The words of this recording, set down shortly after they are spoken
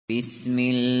بسم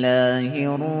الله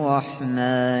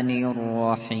الرحمن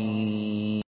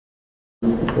الرحيم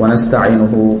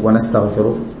ونستعينه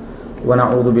ونستغفره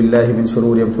ونعوذ بالله من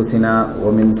شرور أنفسنا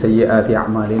ومن سيئات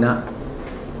أعمالنا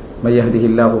من يهده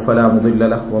الله فلا مضل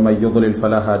له ومن يضلل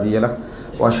فلا هادي له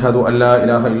وأشهد أن لا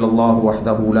إله إلا الله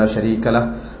وحده لا شريك له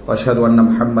وأشهد أن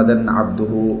محمدا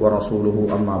عبده ورسوله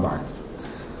أما بعد.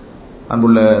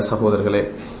 அன்புள்ள சகோதரர்களே,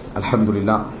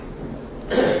 அல்ஹம்துலில்லாஹ்,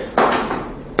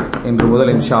 இன்று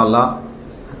முதல் இன்ஷா அல்லாஹ்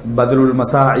பத்லுல்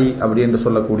மசாஇ அப்படி என்று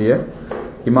சொல்லக்கூடிய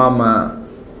இமாம்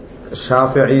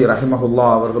ஷாஃபிஈ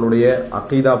ரஹிமஹுல்லாஹ் அவர்களுடைய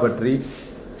அகீதா பற்றி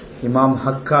இமாம்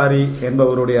ஹக்காரி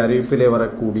என்பவருடைய அறிவிப்பிலே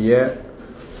வரக்கூடிய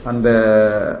அந்த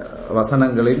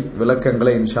வசனங்களின்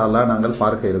விளக்கங்களை இன்ஷா அல்லாஹ் நாங்கள்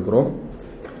பார்க்க இருக்கிறோம்.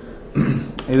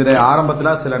 இதில்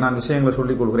ஆரம்பத்தில் சில நான் விஷயங்களை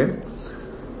சொல்லிக் கொள்கிறேன்.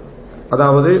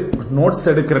 அதாவது நோட்ஸ்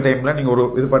எடுக்கிற டைம்ல நீங்க ஒரு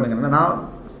இது பண்ணுங்கன்னா,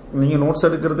 நீங்க நோட்ஸ்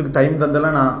எடுக்கிறதுக்கு டைம்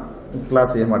தந்தெல்லாம் நான்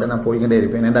கிளாஸ் செய்ய மாட்டேன், நான் போய்கிட்டே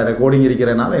இருப்பேன். ஏன்னா ரெக்கார்டிங்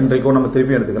இருக்கிறனால இன்றைக்கும் நம்ம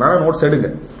திருப்பி எடுத்துக்கலாம். ஆனால் நோட்ஸ்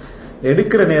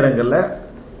எடுக்கிற நேரங்களில்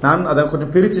நான் அதை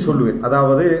கொஞ்சம் பிரித்து சொல்லுவேன்.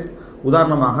 அதாவது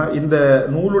உதாரணமாக இந்த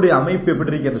நூலுடைய அமைப்பு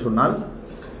எப்படி இருக்கு என்று சொன்னால்,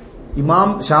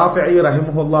 இமாம் ஷாஃபிஈ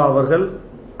ரஹிமஹுல்லாஹ் அவர்கள்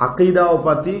அகீதாவை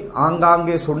பத்தி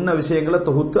ஆங்காங்கே சொன்ன விஷயங்களை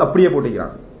தொகுத்து அப்படியே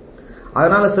போட்டிக்கிறாங்க.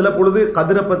 அதனால சில பொழுது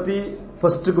கதிரை பத்தி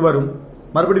ஃபர்ஸ்டுக்கு வரும்,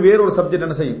 மறுபடி வேற ஒரு சப்ஜெக்ட்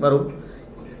என்ன செய்யும் வரும்,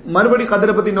 மறுபடி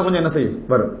கதிரை பத்தி இன்னும் கொஞ்சம் என்ன செய்யும்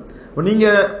வரும். நீங்க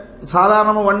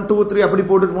சாதாரணமா 1, 2, 3 அப்படி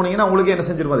போட்டுட்டு போனீங்கன்னா உங்களுக்கு என்ன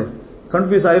செஞ்சிருப்பாது,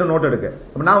 கன்ஃபியூஸ் ஆயிரும் நோட் எடுக்க.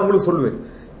 அப்ப நான் உங்களுக்கு சொல்லுவேன்,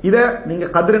 இதை நீங்க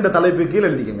கதிர் என்ற தலைப்பு கீழே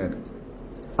எழுதிக்கங்க.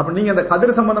 அப்ப நீங்க அந்த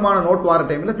கதிர் சம்பந்தமான நோட் வர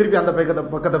டைம்ல திருப்பி அந்த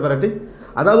பக்கத்தை பெரட்டி,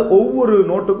 அதாவது ஒவ்வொரு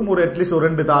நோட்டுக்கும் ஒரு அட்லீஸ்ட் ஒரு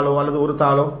 2 தாளோ அல்லது ஒரு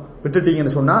தாளோ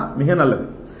விட்டுட்டீங்கன்னு சொன்னா மிக நல்லது.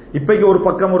 இப்பைக்கு ஒரு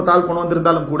பக்கம் ஒரு தாள் கொண்டு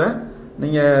வந்திருந்தாலும் கூட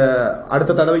நீங்க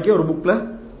அடுத்த தடவைக்கு ஒரு புக்ல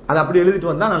அதை அப்படி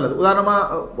எழுதிட்டு வந்தா நல்லது. உதாரணமா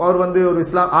அவர் ஒரு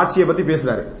இஸ்லாம் ஆட்சியை பத்தி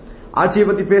பேசுறாரு, ஆட்சியை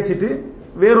பத்தி பேசிட்டு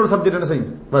வேறொரு சப்ஜெக்ட் என்ன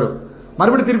செய்யும் வரும்,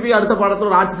 மறுபடியும் திருப்பி அடுத்த பாடத்துல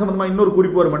ஒரு ஆட்சி சம்பந்தமா இன்னொரு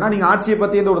குறிப்பு வரும்னா நீங்க ஆட்சியை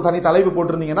பத்தி என்ற ஒரு தனி தலைப்பு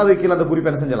போட்டிருந்தீங்கன்னா அது கீழே அந்த குறிப்பு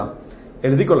என்ன செஞ்சலாம்,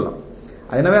 எழுதி கொள்ளலாம்.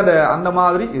 எனவே அந்த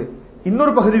மாதிரி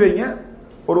இன்னொரு பகுதி வைங்க,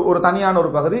 ஒரு தனியான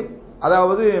ஒரு பகுதி,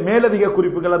 அதாவது மேலதிக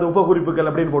குறிப்புகள் அது உப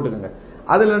குறிப்புகள் அப்படின்னு போட்டுக்கோங்க.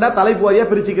 அதுல தலைப்பு வாரியா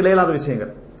பிரிச்சுக்கல இல்லாத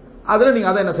விஷயங்கள், அதுல நீங்க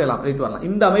அதை என்ன செய்யலாம் ரைட் வரலாம்.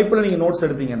 இந்த அமைப்புல நீங்க நோட்ஸ்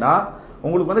எடுத்தீங்கன்னா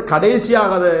உங்களுக்கு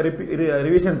கடைசியாக அதை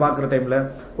ரிவிஷன் பாக்குற டைம்ல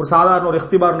ஒரு சாதாரண ஒரு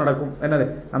இஃப்திபார் நடக்கும். என்னது,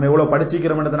 நம்ம எவ்வளவு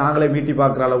படிச்சுக்கிறோம் நாங்களே மீட்டி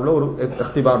பாக்குற அளவுல ஒரு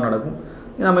இஃப்திபார் நடக்கும்.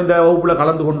 நம்ம இந்த வகுப்புல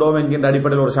கலந்து கொண்டோம் என்கின்ற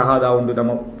அடிப்படையில் ஒரு ஷஹாதா ஒன்று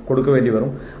நம்ம கொடுக்க வேண்டி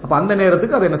வரும். அப்ப அந்த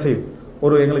நேரத்துக்கு அதை என்ன செய்யும்,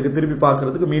 ஒரு எங்களுக்கு திருப்பி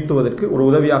பார்க்கறதுக்கு மீட்டுவதற்கு ஒரு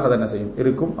உதவியாக அதை என்ன செய்யும்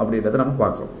இருக்கும் அப்படின்றத நம்ம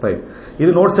பார்க்கிறோம். இது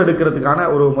நோட்ஸ் எடுக்கிறதுக்கான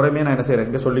ஒரு முறைமையை நான் என்ன செய்யறேன்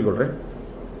இங்க சொல்லிக் கொள்றேன்.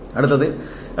 அடுத்தது,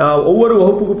 ஒவ்வொரு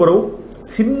வகுப்புக்கு பிறகு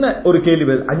சின்ன ஒரு கேள்வி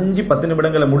பதில் 5-10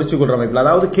 நிமிடங்களை முடிச்சு கொள்ற அமைப்பில்,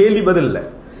 அதாவது கேள்வி பதில் இல்ல,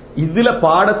 இதுல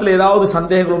பாடத்துல ஏதாவது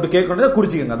சந்தேகங்கள் ஒன்று கேட்கணும்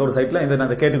குறிச்சுக்கோங்க, அதோட சைட்ல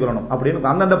இந்த கேட்டுக்கணும் அப்படின்னு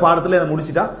அந்தந்த பாடத்துல அதை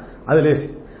முடிச்சுட்டா அது லேசி.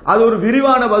 அது ஒரு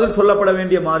விரிவான பதில் சொல்லப்பட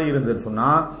வேண்டிய மாதிரி இருந்ததுன்னு சொன்னா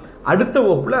அடுத்த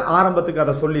வகுப்புல ஆரம்பத்துக்கு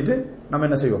அதை சொல்லிட்டு நம்ம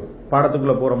என்ன செய்வோம்,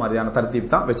 பாடத்துக்குள்ள போற மாதிரியான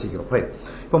தர்த்தீப் தான் வச்சுக்கிறோம்.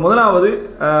 இப்ப முதலாவது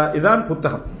இதான்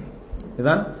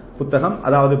புத்தகம்,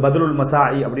 அதாவது பத்லுல்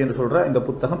மசாஇ அப்படின்னு சொல்ற இந்த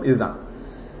புத்தகம் இதுதான்.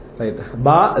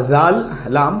 பா ஜால்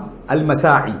லாம் அல்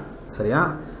மசாஇ, சரியா?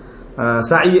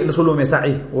 சாயி என்று சொல்லுவோமே,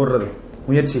 சாயி ஓடுறது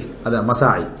முயற்சி, அதான்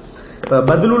மசாஇ.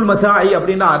 பத்லுல் மசாஇ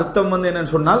அப்படின்னா அர்த்தம்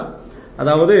என்னன்னு சொன்னால்,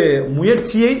 அதாவது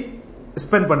முயற்சியை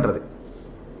ஸ்பெண்ட் பண்றது,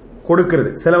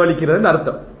 கொடுக்கிறது, செலவழிக்கிறது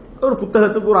அர்த்தம். ஒரு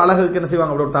புத்தகத்துக்கு ஒரு அழகுக்கு என்ன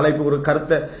செய்வாங்க, ஒரு தலைப்பு, ஒரு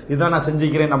கருத்தை இதுதான் நான்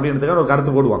செஞ்சுக்கிறேன் அப்படின்றதுக்காக ஒரு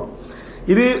கருத்து போடுவாங்க.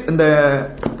 இது இந்த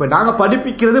இப்ப நாங்க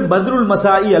படிப்பிக்கிறது பத்லுல்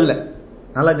மசாஇ அல்ல,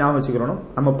 நல்லா ஞாபகம் வச்சுக்கிறோம்.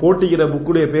 நம்ம போட்டிக்கிற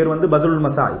புக்குடைய பேர் பத்லுல்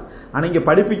மசாஇ, ஆனா இங்க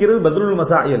படிப்பிக்கிறது பத்லுல்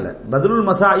மசாஇ அல்ல. பத்லுல்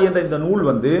மசாஇ என்ற இந்த நூல்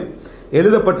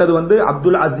எழுதப்பட்டது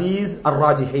அப்துல் அசீஸ்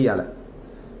அர்-ராஜிஹியால.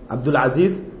 அப்துல்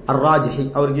அசீஸ் அர்-ராஜிஹி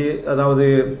அவருக்கு அதாவது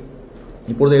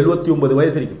இப்பொழுது 79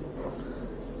 வயசு இருக்கு.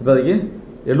 இப்போதைக்கு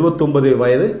 79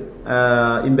 வயது.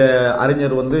 இந்த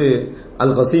அறிஞர்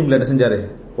அல் கசீம்ல என்ன செஞ்சாரு,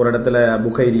 ஒரு இடத்துல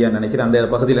புகைரியா நினைக்கிறேன் அந்த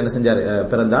பகுதியில் என்ன செஞ்சாரு,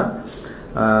 பிறந்தார்.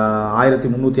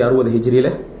 1360 ஹிஜ்ரியில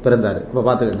பிறந்தாரு. இப்ப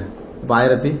பாத்துக்கங்க, இப்ப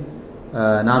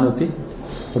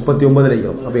 1439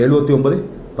 இருக்கிறோம். அப்ப 79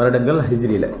 வருடங்கள்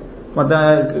ஹிஜ்ரியில.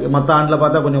 மத்த ஆண்டுல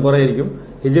பார்த்தா கொஞ்சம் குறை இருக்கும்,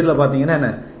 ஹிஜ்ரில பாத்தீங்கன்னா என்ன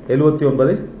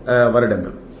 79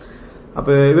 வருடங்கள். அப்ப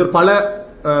இவர் பல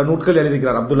நூட்கள்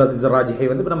எழுதிக்கிறார். அப்துல் அசீஸ் ராஜிஹி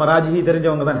நம்ம ராஜிஹி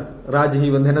தெரிஞ்சவங்க தானே. ராஜிஹி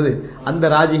என்னது, அந்த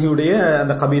ராஜிஹியுடைய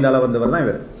அந்த கபீலால வந்தவர் தான்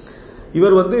இவர்.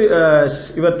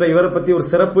 இவரை பத்தி ஒரு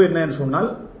சிறப்பு என்னன்னு சொன்னால்,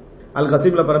 அல்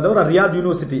கசீம்ல பிறந்தவர், ரியாத்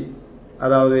யூனிவர்சிட்டி,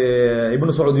 அதாவது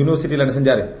இப்னு சௌத் யூனிவர்சிட்டியில என்ன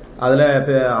செஞ்சாரு, அதுல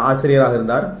ஆசிரியராக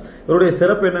இருந்தார். இவருடைய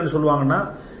சிறப்பு என்னன்னு சொல்லுவாங்கன்னா,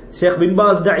 ஷேக் பின்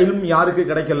பாஸ் இல்ம் யாருக்கு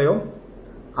கிடைக்கலையோ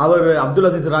அவர் அப்துல்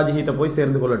அசீஸ் ராஜிஹிட்ட போய்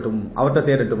சேர்ந்து கொள்ளட்டும், அவர்கிட்ட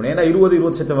தேடட்டும். ஏன்னா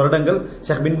 20-27 வருடங்கள்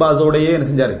ஷேக் பின் பாஸோடையே என்ன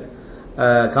செஞ்சாரு,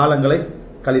 காலங்களை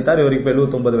கழித்தார். இவருக்கு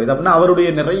 79 வயது. அப்படின்னா அவருடைய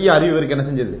நிறைய அறிவு இவருக்கு என்ன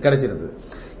செஞ்சது கிடைச்சிருந்தது.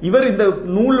 இவர் இந்த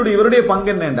நூலுடைய இவருடைய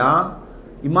பங்கு என்னண்டா,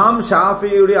 இமாம்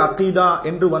ஷாஃபியுடைய அகீதா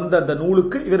என்று வந்த அந்த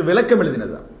நூலுக்கு இவர் விளக்கம்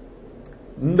எழுதினதுதான்.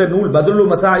 இந்த நூல்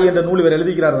பதுலுல் மசாஇ என்ற நூல் இவர்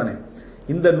எழுதிக்கிறார் தானே,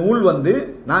 இந்த நூல்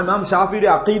நான் இமாம்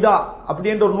ஷாஃபியுடைய அகீதா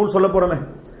அப்படி என்ற ஒரு நூல் சொல்ல போறோமே,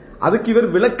 அதுக்கு இவர்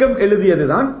விளக்கம்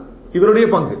எழுதியதுதான் இவருடைய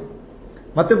பங்கு.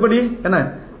 மற்றபடி என்ன,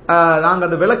 நாங்க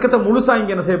அந்த விளக்கத்தை முழுசா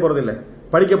இங்க என்ன செய்ய போறது இல்லை,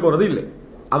 படிக்க போறது இல்லை.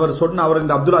 அவர்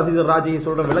இந்த அப்துல் அசீஸ் ராஜி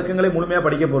சொல்ற விளக்கங்களை முழுமையா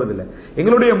படிக்க போறது இல்லை.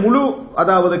 எங்களுடைய முழு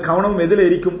கவனம் எதில்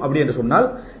இருக்கும் அப்படி என்று சொன்னால்,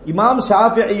 இமாம்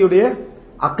ஷாஃபியுடைய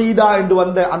அகீதா என்று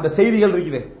வந்த அந்த செய்திகள்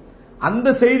இருக்குது,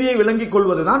 அந்த செய்தியை விளங்கிக்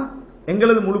கொள்வதுதான்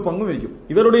எங்களது முழு பங்கும் இருக்கும்.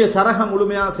 இவருடைய ஷரஹ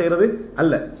முழுமையா செய்யறது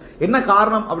அல்ல. என்ன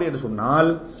காரணம் அப்படி என்று சொன்னால்,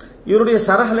 இவருடைய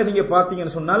ஷரஹல நீங்க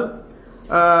பாத்தீங்கன்னு சொன்னால்,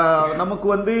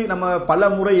 நமக்கு நம்ம பல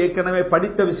முறை ஏற்கனவே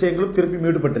படித்த விஷயங்களும் திருப்பி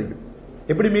மீட்டுப்பட்டிருக்கும்.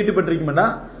 எப்படி மீட்டுப்பட்டிருக்கும்னா,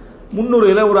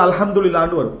 முன்னுரையில ஒரு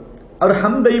அல்ஹம்துலில்லாஹ்னு வரும். அவர்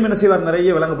ஹம்தையும் என்ன செய்வார்,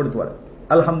 நிறைய விளங்கப்படுத்துவார்.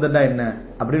 அல்ஹம்துலில்லாஹ் என்ன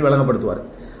அப்படின்னு விளங்கப்படுத்துவார்.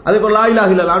 அதே போல லா இலாஹ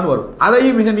இல்லல்லாஹ்னு வரும்,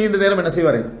 அதையும் மிக நீண்ட நேரம் என்ன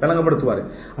செய்வார், விளங்கப்படுத்துவார்.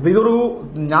 அப்ப இது ஒரு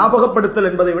ஞாபகப்படுத்தல்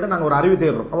என்பதை விட நாங்க ஒரு அறிவு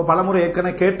தேடுறோம். அப்ப பலமுறை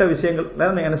ஏற்கனவே கேட்ட விஷயங்கள்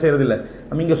என்ன செய்யறது இல்லை,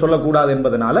 நம்ம இங்க சொல்லக்கூடாது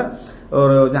என்பதனால,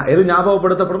 ஒரு எது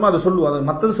ஞாபகப்படுத்தப்படுமோ அதை சொல்லுவோம், அது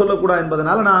மற்றது சொல்லக்கூடாது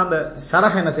என்பதனால நான் அந்த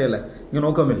ஷரஹ் என்ன செய்யல, இங்க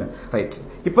நோக்கம் இல்லை. ரைட்.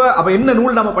 அப்ப என்ன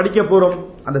நூல் நம்ம படிக்க போறோம்,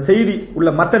 அந்த செய்தி உள்ள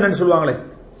மத்தன்னு சொல்லுவாங்களே,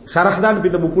 ஷரஹ் தான்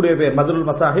இந்த புக்குடைய பேர். பதுலுல்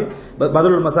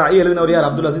மசாஇ எழுதினவர் யார்,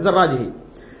 அப்துல் அசீஸ் ராஜி.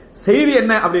 செய்தி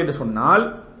என்ன அப்படி என்று சொன்னால்,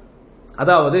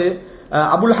 அதாவது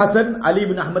அபுல் ஹசன் அலி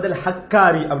பின் அஹமது அல்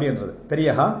ஹக்காரி அப்படின்றது, பெரிய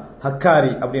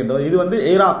ஹக்காரி அப்படின்றது. இது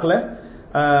ஈராக்ல,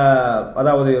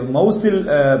 அதாவது மௌசில்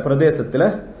பிரதேசத்துல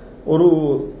ஒரு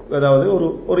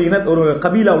ஒரு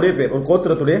கபீலாவுடைய பேர், ஒரு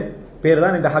கோத்திரத்துடைய பேர்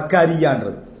தான் இந்த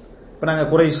ஹக்காரியான்றது. இப்ப நாங்க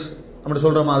குரைஷ் அப்படி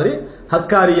சொல்ற மாதிரி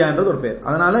ஹக்காரியான்றது ஒரு பேர்.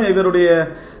 அதனால இவருடைய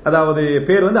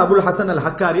பேர் அபுல் ஹசன் அல்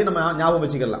ஹக்காரி நம்ம ஞாபகம்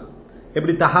வச்சுக்கலாம்.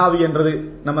 எப்படி தஹாவி என்றது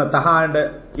நம்ம தஹா என்ற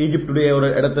ஈஜிப்டுடைய ஒரு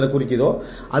இடத்துல குறிக்குதோ,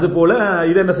 அது போல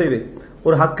இது என்ன செய்யுது,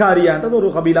 ஒரு ஹக்காரியான்றது ஒரு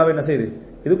கபீலாவை என்ன செய்யுது,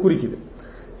 இது குறிக்குது.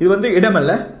 இது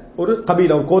இடமல்ல, ஒரு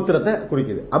கபீலா, ஒரு கோத்திரத்தை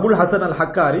குறிக்குது. அபுல் ஹசன் அல்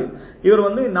ஹக்காரி இவர்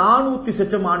 400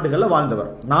 சொச்சம் ஆண்டுகள்ல வாழ்ந்தவர்.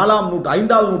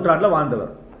 5வது நூற்றாண்டுல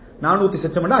வாழ்ந்தவர். 400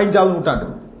 சொச்சம் 5வது நூற்றாண்டு,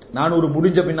 400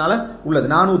 முடிஞ்ச பின்னால உள்ளது.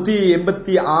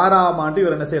 486ஆம் ஆண்டு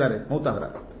இவர் என்ன செய்யறாரு,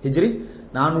 மௌத்தாகிறார். ஹிஜ்ரி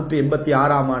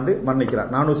 486ஆம் ஆண்டு மரணிக்கிறார்.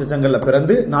 400 சொச்சங்கள்ல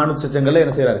பிறந்து 400 சொச்சங்கள்ல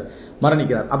என்ன செய்யறாரு,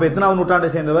 மரணிக்கிறார். அப்ப எத்தனாவது நூற்றாண்டை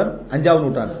சேர்ந்தவர், 5வது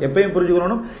நூற்றாண்டு. எப்பயும்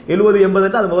புரிஞ்சுக்கணும், 70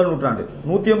 80 அது முதல் நூற்றாண்டு,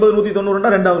 180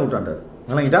 190 2வது நூற்றாண்டு.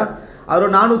 விளங்கிட்டா,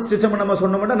 அவர் 400 சொச்சம் நம்ம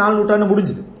சொன்னோம்னா 4 நூற்றாண்டு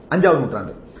முடிஞ்சது, 5வது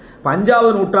நூற்றாண்டு. இப்ப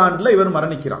 5வது நூற்றாண்டுல இவர்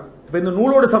மரணிக்கிறார். இப்ப இந்த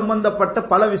நூலோடு சம்பந்தப்பட்ட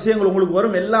பல விஷயங்கள் உங்களுக்கு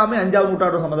வரும், எல்லாமே 5வது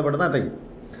நூற்றாண்டு சம்பந்தப்பட்டதான் தெரியும்.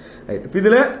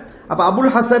 இதுல அப்ப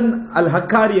அபுல் ஹசன் அல்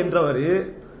ஹக்காரி என்றவர்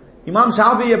இமாம்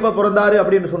ஷாஃபி எப்ப பிறந்தாரு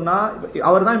அப்படின்னு சொன்னா,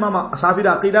 அவர் தான் இமாம் ஷாஃபி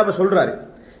அகீதா சொல்றாரு.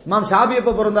 இமாம் ஷாஃபி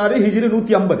எப்ப பிறந்தாரு, ஹிஜ்ரி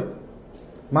 150.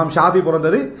 இமாம் ஷாஃபி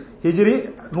பிறந்தது ஹிஜ்ரி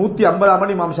 150ஆம்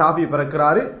ஆண்டு இமாம் ஷாஃபி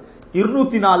பிறக்கிறாரு.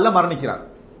 204ல மரணிக்கிறார்.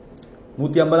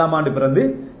 150ஆம் ஆண்டு பிறந்து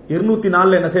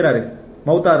 204ல என்ன செய்யறாரு,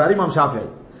 மௌத்தாகிறார் இமாம் ஷாஃபி.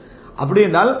 அப்படி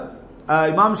என்றால்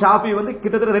இமாம் ஷாஃபி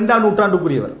கிட்டத்தட்ட 2ஆம்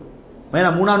நூற்றாண்டுக்குரியவர்.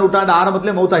 3ஆம் நூற்றாண்டு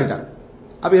ஆரம்பத்திலே மௌத்தாகிட்டார்.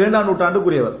 அப்ப 2ஆம்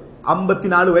நூற்றாண்டுக்குரியவர்.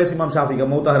 54 வயசு இமாம் ஷாஃபிக்கு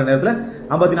மௌத்தாகிற நேரத்தில்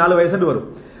 54 வயசு வரும்.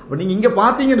 அப்ப நீங்க இங்க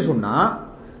பாத்தீங்கன்னு சொன்னா,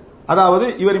 அதாவது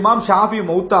இவர் இமாம் ஷாஃபி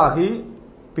மௌத்தாகி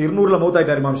 200ல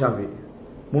மௌத்தாயிட்டார். இமாம் ஷாஃபி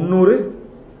 300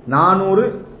 400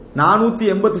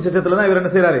 480 சச்சத்துல தான் இவர்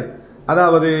என்ன செய்யறாரு,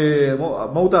 அதாவது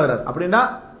மௌத்தாகிறார். அப்படின்னா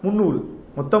 300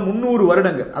 மொத்தம் 300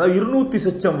 வருடங்கள், அதாவது 200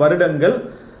 சொச்சம்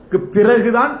வருடங்களுக்கு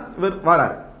பிறகுதான் இவர்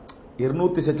வராரு.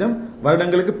 200 சொச்சம்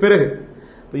வருடங்களுக்கு பிறகு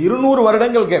 200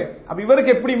 வருடங்கள் கேப். அப்ப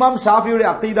இவருக்கு எப்படி இமாம் ஷாஃபியுடைய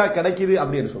அகீதா கிடைக்குது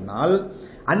அப்படின்னு சொன்னால்,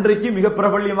 அன்றைக்கு மிக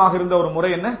பிரபல்யமாக இருந்த ஒரு முறை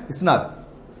என்ன, இஸ்னாத்,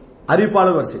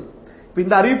 அறிவிப்பாளர் வரிசை. இப்ப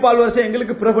இந்த அறிவிப்பாளர் வரிசை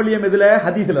எங்களுக்கு பிரபல்யம் எதுல,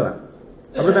 ஹதீஸ்ல தான்.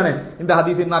 அப்படித்தானே, இந்த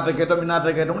ஹதீஸ் இன்னாற்றை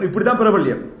கேட்டோம் இப்படிதான்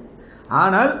பிரபல்யம்.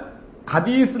 ஆனால்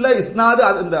ஹதீஸ்ல இஸ்னாத்,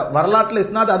 இந்த வரலாற்றுல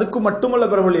இஸ்னாத் அதுக்கு மட்டுமல்ல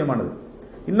பிரபல்யமானது,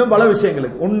 இன்னும் பல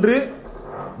விஷயங்களுக்கு. ஒன்று,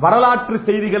 வரலாற்று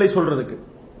செய்திகளை சொல்றதுக்கு,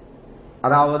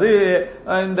 அதாவது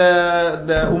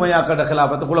இந்த உமையா கட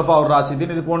ஹிலாபத், குலஃபாவுர்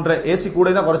ராஷிதீன், இது போன்ற ஏசி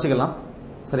கூட தான் குறைச்சிக்கலாம்,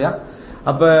 சரியா?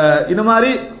 அப்ப இந்த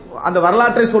மாதிரி அந்த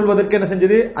வரலாற்றை சொல்வதற்கு என்ன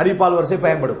செஞ்சது, அறிவிப்பாளர் வரிசை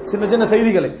பயன்படும். சின்ன சின்ன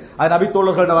செய்திகளை, அது நபி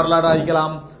தோழர்களோட வரலாறு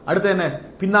இருக்கலாம், அடுத்து என்ன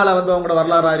பின்னால வந்தவங்களோட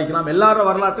வரலாறு இருக்கலாம், எல்லாரோட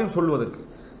வரலாற்றையும் சொல்வதற்கு.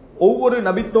 ஒவ்வொரு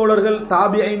நபித்தோழர்கள்,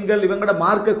 தாபியீன்கள், இவங்களோட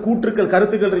மார்க்க கூற்றுக்கள்,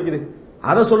 கருத்துக்கள் இருக்குது,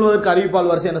 அதை சொல்வதற்கு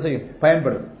அறிவிப்பாளர் வரிசை என்ன செய்யும்,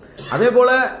 பயன்படும். அதே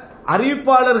போல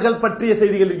அறிவிப்பாளர்கள் பற்றிய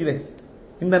செய்திகள் இருக்குது,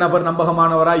 இந்த நபர்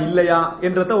நம்பகமானவரா இல்லையா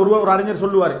என்றத ஒரு அறிஞர்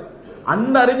சொல்லுவாரு.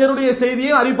 அந்த அறிஞருடைய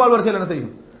செய்தியை அறிவிப்பாளர் வரிசையில் என்ன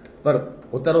செய்யும், வரும்.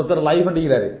 ஒருத்தர் லைஃப்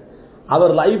அண்டிக்கிறாரு,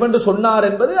 அவர் லைஃப் என்று சொன்னார்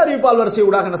என்பது அறிவிப்பாளர் வரிசை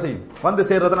ஊடாக என்ன செய்யும், வந்து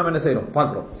சேர்றதை நம்ம என்ன செய்யறோம்,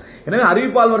 பார்க்கிறோம். எனவே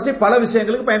அறிவிப்பாளர் வரிசை பல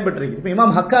விஷயங்களுக்கு பயன்பெற்றிருக்கு. இப்ப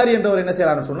இமாம் ஹக்காரி என்றவர் என்ன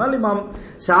செய்யறாருன்னு சொன்னால், இமாம்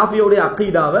ஷாஃபியோடைய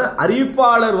அகீதாவை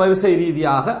அறிவிப்பாளர் வரிசை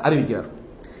ரீதியாக அறிவிக்கிறார்.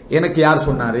 எனக்கு யார்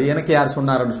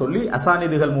சொன்னாருன்னு சொல்லி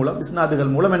அசானிதுகள் மூலம்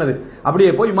இஸ்னாதுகள் மூலம் என்னது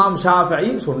அப்படியே போய் இமாம்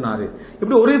ஷாஃபிஈ சொன்னாரு.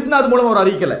 இப்படி ஒரு இஸ்னாது மூலம் அவர்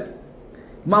அறிக்கல.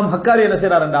 இமாம் ஹக்காரி என்ன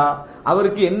செய்யறாருண்டா,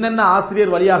 அவருக்கு என்னென்ன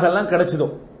ஆசிரியர் வழியாக எல்லாம் கிடைச்சதோ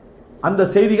அந்த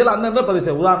செய்திகள் அந்த பதிவு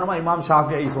செய்ய. உதாரணமா இமாம்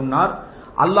ஷாஃபிஈ சொன்னார்,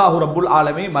 அல்லாஹு ரப்புல்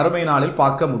ஆலமீன் மறுமை நாளில்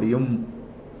பார்க்க முடியும்.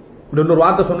 ஒரு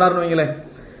வார்த்தை சொன்னார்னு வைங்களேன்,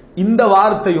 இந்த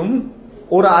வார்த்தையும்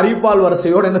ஒரு அறிவிப்பால்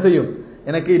வரிசையோடு என்ன செய்யும்,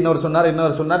 எனக்கு இன்னொரு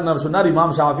சொன்னார்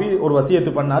இமாம் ஷாஃபி ஒரு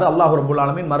வசியத்து பண்ணாரு, அல்லாஹ் ரப்புல்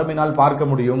ஆலமீன் மறுமை நாள் பார்க்க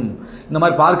முடியும், இந்த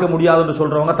மாதிரி பார்க்க முடியாதுன்னு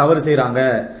சொல்றவங்க தவறு செய்யறாங்க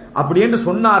அப்படின்னு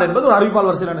சொன்னார் என்பது ஒரு அறிவிப்பால்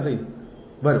வரிசையில் என்ன செய்யும்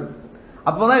வரும்.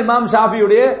 அப்பதான் இமாம்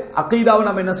ஷாஃபியுடைய அகீதாவை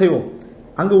நம்ம என்ன செய்வோம்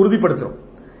அங்க உறுதிப்படுத்துறோம்.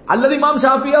 அல்லது இமாம்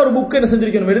ஷாஃபியா ஒரு புக் என்ன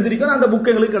செஞ்சிருக்கணும், எழுதிருக்கணும், அந்த புக்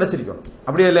எங்களுக்கு கிடைச்சிருக்கணும்,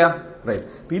 அப்படியே இல்லையா? ரைட்.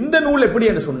 இந்த நூல் எப்படி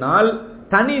என்று சொன்னால்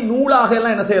தனி நூலாக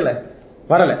எல்லாம் என்ன செய்யல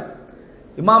வரல.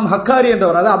 இமாம் ஹக்காரி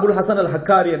என்றவர், அதாவது அபுல் ஹசன் அல்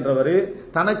ஹக்காரி என்றவர்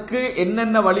தனக்கு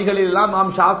என்னென்ன வழிகளில் எல்லாம்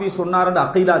இமாம் ஷாஃபி சொன்னார் என்ற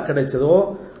அகீதா கிடைச்சதோ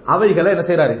அவைகளை என்ன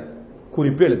செய்யறாரு,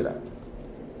 குறிப்பு எழுதுறார்.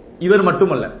 இவர்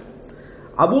மட்டுமல்ல,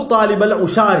 அபு தாலிப் அல்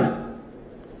உஷாரி,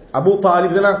 அபு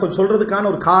தாலிப், இதெல்லாம் கொஞ்சம் சொல்றதுக்கான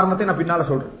ஒரு காரணத்தை நான் பின்னால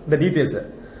சொல்றேன், இந்த டீடைல்ஸ்.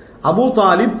 அபு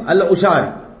தாலிப் அல் உஷாரி,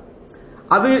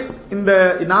 அது இந்த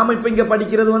நாம இப்ப இங்க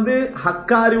படிக்கிறது வந்து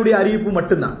ஹக்காரியுடைய அறிவிப்பு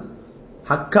மட்டும்தான்.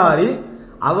 ஹக்காரி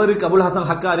அவருக்கு, அபுல் ஹசன்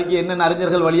ஹக்காரிக்கு என்னென்ன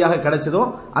அறிஞர்கள் வழியாக கிடைச்சதோ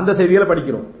அந்த செய்திகளை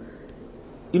படிக்கிறோம்.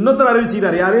 இன்னொருத்தர்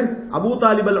அறிவிச்சார், யாரு, அபு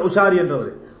தாலிப் அல் உஷாரி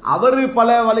என்றவர். அவரு பல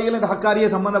வழிகள் இந்த ஹக்காரியை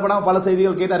சம்பந்தப்படாம பல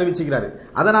செய்திகள் கேட்டு அறிவிச்சுக்கிறாரு.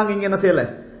 அதை நாங்க இங்க என்ன செய்யல,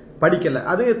 படிக்கல.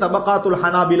 அது தபகாத்துல்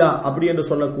ஹனாபிலா அப்படி என்று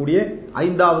சொல்லக்கூடிய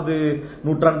 5வது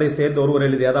நூற்றாண்டை சேர்ந்த ஒருவர்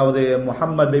எழுதிய, அதாவது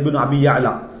முஹம்மது இப்னு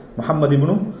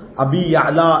அபி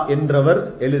யஅலா என்றவர்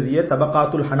எழுதிய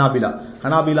தபகாத்துல் ஹனாபிலா,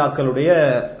 ஹனாபிலாக்களுடைய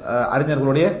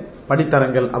அறிஞர்களுடைய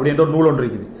படித்தரங்கள் அப்படின்ற ஒரு நூல் ஒன்று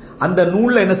இருக்குது. அந்த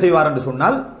நூல்ல என்ன செய்வார் என்று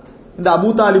சொன்னால் இந்த அபு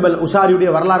தாலிப் அல் உஷாரியுடைய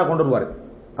வரலாறு கொண்டு வருவார்.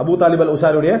 அபு தாலிப் அல்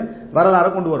உஷாரியுடைய வரலாறு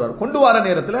கொண்டு வர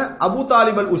நேரத்தில் அபு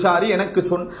தாலிப் அல் உஷாரி எனக்கு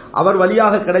அவர்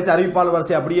வழியாக கிடைச்ச அறிவிப்பாளர்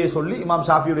வரிசை அப்படியே சொல்லி இமாம்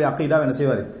ஷாஃபியுடைய அகீதா என்ன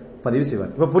செய்வார், பதிவு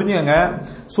செய்வார். இப்ப புரிஞ்சுங்க,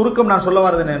 சுருக்கம் நான் சொல்ல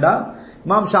வரது என்னடா,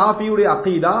 இமாம் ஷாஃபியுடைய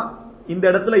அகீதா இந்த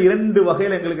இடத்துல 2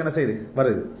 வகையில் எங்களுக்கு என்ன செய்யுது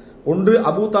வருது. ஒன்று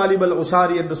அபு தாலிப் அல்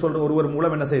உஷாரி என்று சொல்ற ஒருவர்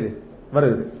மூலம் என்ன செய்யுது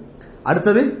வருது.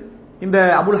 அடுத்தது இந்த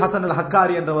அபுல் ஹசன் அல்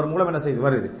ஹக்காரி என்றவர் மூலம் என்ன செய்து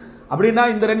வருது. அப்படின்னா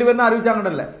இந்த 2 பேரும்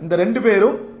அறிவிச்சாங்கல்ல, இந்த 2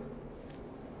 பேரும்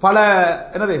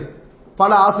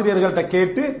பல ஆசிரியர்கள்ட்ட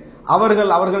கேட்டு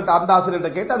அவர்கள்ட்ட அந்த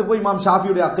ஆசிரியர்கிட்ட கேட்டு அது போய் இமாம்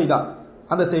ஷாஃபியுடைய அகீதா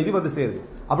அந்த செய்தி வந்து சேருது.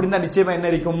 அப்படின்னா நிச்சயமா என்ன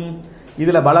இருக்கும்,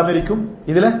 இதுல பலம் இருக்கும்,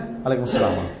 இதுல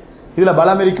இதுல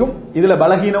பலம் இருக்கும், இதுல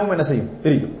பலகீனமும் என்ன செய்யும்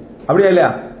இருக்கும், அப்படியா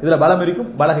இல்லையா? இதுல பலம் இருக்கும்,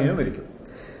 பலகீனமும் இருக்கும்.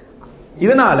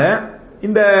 இதனால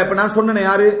இந்த இப்ப நான் சொன்ன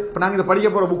யாரு, இப்ப நாங்க இதை படிக்க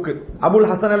போற புக்கு அபுல்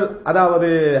ஹசன் அல், அதாவது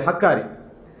ஹக்காரி,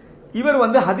 இவர்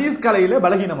வந்து ஹதீஸ் கலையில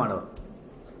பலகீனமானவர்,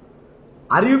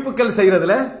 அறிவிப்புகள்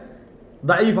செய்யறதுல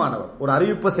தஈஃபானவர், ஒரு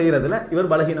அறிவிப்பு செய்யறதுல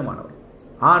இவர் பலகீனமானவர்.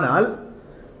 ஆனால்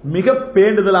மிக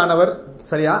பேண்டுதலானவர்.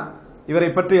 சரியா? இவரை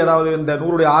பற்றி அதாவது இந்த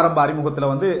நூறுடைய ஆரம்ப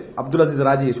அறிமுகத்தில் வந்து அப்துல் அசீஸ்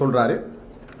ராஜி சொல்றாரு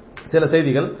சில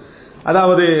செய்திகள்.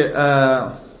 அதாவது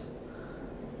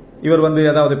இவர் வந்து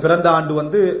அதாவது பிறந்த ஆண்டு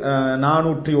வந்து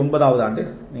 409வது ஆண்டு,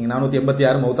 நீங்க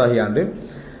 486 மௌத்தாகிய ஆண்டு.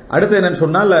 அடுத்து என்னன்னு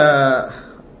சொன்னால்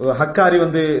ஹக்காரி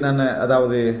வந்து நான்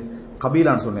அதாவது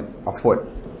கபீலான்னு சொன்னேன், அஃபோர்ட்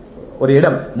ஒரு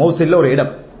இடம், மௌசில்ல ஒரு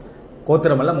இடம்,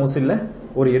 கோத்திரம் அல்ல, மௌசில்ல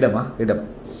ஒரு இடம்.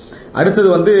 அடுத்தது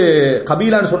வந்து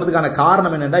கபீலான்னு சொன்னதுக்கான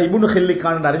காரணம் என்னன்னா, இப்னு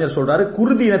ஹில்லிகான் அறிஞர் சொல்றாரு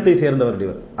குர்தி இனத்தை சேர்ந்தவர்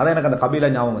இவர். அதான் எனக்கு அந்த கபீலா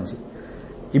ஞாபகம் வந்துச்சு.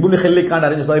 இப்னு ஹில்லிகான்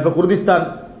அறிஞர் சொல்றாரு, இப்ப குர்திஸ்தான்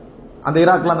அந்த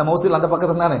ஈராக்ல அந்த மௌசில் அந்த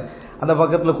பக்கத்துல தானே, அந்த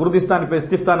பக்கத்துல குர்திஸ்தான் இப்ப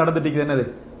இஸ்திஃப்தா நடந்துட்டு என்னது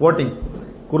ஓட்டிங்,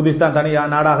 குர்திஸ்தான் தனியா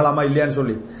நாடாகலாமா இல்லையான்னு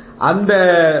சொல்லி அந்த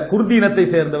குர்தி இனத்தை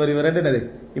சேர்ந்தவர் இவர். என்னது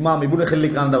இமாம் இப்னு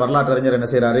ஹில்லிகான் வரலாற்று அறிஞர் என்ன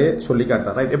செய்யறாரு சொல்லி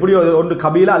காட்டார். எப்படியோ ஒன்று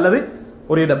கபீலா அல்லது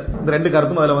ஒரு இடம், இந்த 2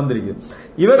 கருத்தும் அதுல வந்திருக்கு.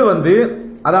 இவர் வந்து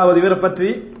அதாவது இவரை பற்றி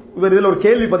இவர் இதுல ஒரு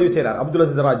கேள்வி பதிவு செய்யறார் அப்துல்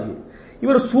அசீஸ் ராஜி.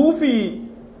 இவர் சூஃபி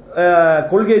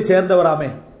கொள்கையை சேர்ந்தவராமே,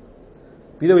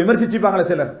 இதை விமர்சிச்சுப்பாங்களே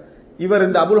சிலர். இவர்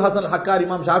இந்த அபுல் ஹசன் ஹக்காரி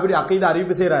இமாம் ஷாஃபியுடைய அகீதா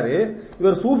அறிவிப்பு செய்யறாரு,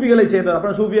 இவர் சூஃபிகளை சேர்ந்தவர்.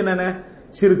 அப்புறம் சூஃபி என்னென்ன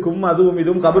ஷிர்க்கும் அதுவும்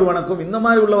இதுவும் கபர் வணக்கம் இந்த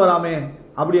மாதிரி உள்ளவராமே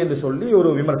அப்படி என்று சொல்லி ஒரு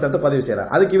விமர்சனத்தை பதிவு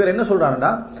செய்யறார். அதுக்கு இவர் என்ன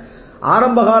சொல்றாருன்னா,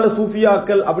 ஆரம்பகால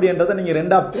சூஃபியாக்கள் அப்படின்றத நீங்க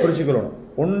 2ஆ புரிச்சுக்கணும்.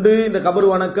 ஒன்று இந்த கபர்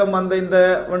வணக்கம் அந்த இந்த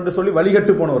என்று சொல்லி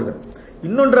வழிகட்டு போனவர்கள்,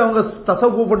 இன்னொன்று அவங்க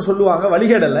தசவூஃப்னு சொல்லுவாங்க,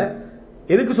 வழிகேடல்ல.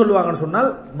 எதுக்கு சொல்லுவாங்கன்னு சொன்னால்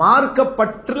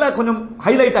மார்க்கப்பற்றுல கொஞ்சம்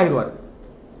ஹைலைட் ஆகிடுவார்.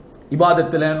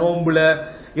 இபாதத்துல, நோம்புல,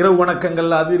 இரவு வணக்கங்கள்,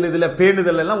 அதுல இதுல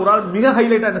பேணுதல் எல்லாம் ஒரு ஆள் மிக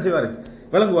ஹைலைட்டா என்ன செய்வாரு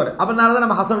விளங்குவார். அதனாலதான்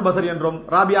நம்ம ஹசன் பசரி என்றோம்,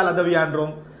 ராபியா லதவியா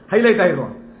என்றோம், ஹைலைட்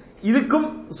ஆகிடுவோம். இதுக்கும்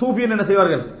சூஃபியன் என்ன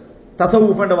செய்வார்கள்,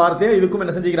 தசவூஃப் என்ற வார்த்தையை இதுக்கும்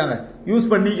என்ன செஞ்சுக்கிறாங்க,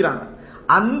 யூஸ் பண்ணிக்கிறாங்க.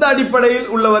 அந்த அடிப்படையில்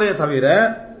உள்ளவரே தவிர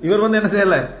இவர் வந்து என்ன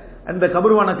செய்யல, அந்த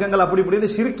கபர் வணக்கங்கள் அப்படி இப்படி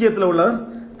ஷிர்கியத்துல உள்ளவர்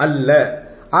அல்ல.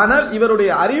 ஆனால் இவருடைய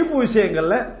அறிவிப்பு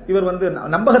விஷயங்கள்ல இவர் வந்து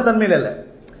நம்பகத்தன்மையில இல்ல.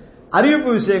 அறிவிப்பு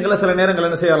விஷயங்களை சில நேரங்கள்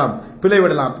என்ன செய்யலாம்,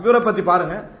 பிழைவிடலாம். இவரை பற்றி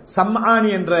பாருங்க, சம்ஆனி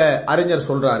என்ற அறிஞர்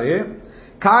சொல்றாரு,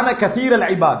 கான கதீரல்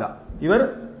இபாதா, இவர்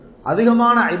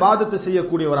அதிகமான இபாதத்து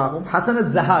செய்யக்கூடியவராகவும், ஹசன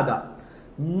ஜஹாதா,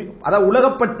 அதாவது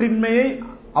உலகப்பற்றின்மையை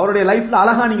அவருடைய லைஃப்ல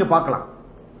அழகா நீங்க பார்க்கலாம்,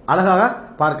 அழகாக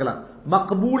பார்க்கலாம்.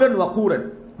 மக்பூலன் வகூரன்,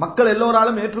 மக்கள்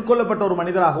எல்லோராலும் ஏற்றுக்கொள்ளப்பட்ட ஒரு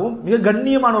மனிதராகவும் மிக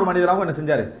கண்ணியமான ஒரு மனிதராகவும் என்ன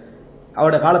செஞ்சாரு,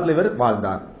 அவருடைய காலத்தில் இவர்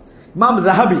வாழ்ந்தார். இமாம்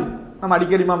ஸஹபி, நம்ம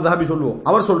அடிக்கடி இமாம் ஸஹபி சொல்லுவோம்,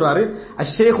 அவர் சொல்றாரு,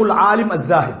 அஷேகுல் ஆலிம்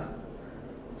அஸ்ஸாஹித்,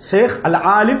 ஷேக் அல்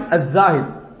ஆலிம் அஸ்ஸாஹித்,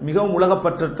 மிகவும்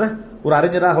உலகப்பற்ற ஒரு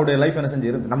அறிஞராக அவருடைய லைஃப் என்ன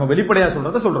செஞ்சிருந்து, நம்ம வெளிப்படையா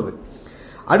சொல்றது.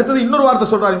 அடுத்தது இன்னொரு வார்த்தை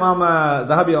சொல்றாரு இமாம்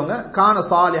ஸஹபி அவங்க, கான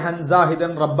சாலிஹன்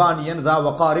ஜாஹிதன் ரப்பானியன் தா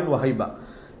வகாரின் வஹைபா,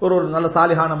 ஒரு நல்ல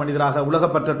சாலிஹான மனிதராக,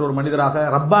 உலகப்பற்ற ஒரு மனிதராக,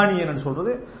 ரப்பானியன்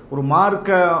சொல்றது ஒரு மார்க்க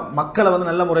மக்களை வந்து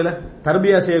நல்ல முறையில்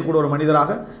தர்பியா செய்யக்கூடிய ஒரு மனிதராக,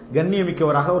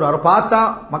 கண்ணியமிக்கவராக, ஒரு பார்த்தா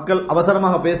மக்கள்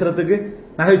அவசரமாக பேசுறதுக்கு,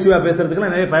 நகைச்சுவையா பேசுறதுக்கு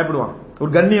நிறைய பயப்படுவாங்க,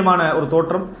 ஒரு கண்ணியமான ஒரு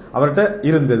தோற்றம் அவர்கிட்ட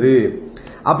இருந்தது.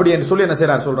 அப்படி என்று சொல்லி என்ன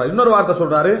செய்யறாரு சொல்றாரு. இன்னொரு வார்த்தை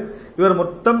சொல்றாரு, இவர்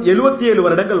மொத்தம் 77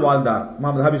 வருடங்கள் வாழ்ந்தார்.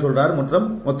 இமாம் ஸஹபி சொல்றாரு,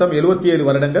 மொத்தம் 77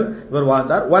 வருடங்கள் இவர்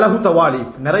வாழ்ந்தார். வலஹு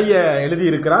தவாலிஃப், நிறைய எழுதி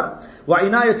இருக்கிறார். வ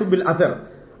இனாயத்து பில் அஸர்,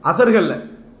 அஸர்கள்ல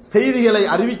செய்திகளை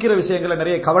அறிவிக்கிற விஷயங்களை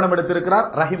நிறைய கவனம் எடுத்திருக்கிறார்.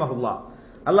 ரஹிமஹுல்லாஹ்,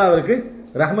 அல்லாஹ் அவருக்கு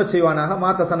ரஹ்மத் செய்வானாக.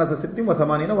 மாத சனஸ சித்தி வ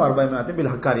 80 வ 400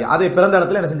 பில் ஹக்காரியா, அதை பிறந்த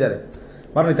இடத்துல என்ன செஞ்சாரு,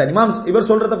 மரணித்தார். இமாம் இவர்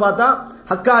சொல்றத பார்த்தா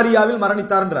ஹக்காரியாவில்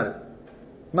மரணித்தார்ன்றாரு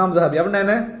இமாம் ஸஹபி. அப்படின்னா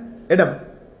என்ன, இடம்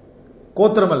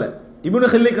கோத்திரம் அல்ல. இப்னு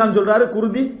ஹில்லிகான் சொல்றாரு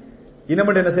குர்தி இனம்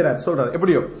என்ன செய்யறாரு சொல்றாரு.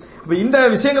 எப்படியோ அப்ப இந்த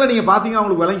விஷயங்களை நீங்க பாத்தீங்கன்னா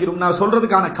உங்களுக்கு விளங்கிரும். நான்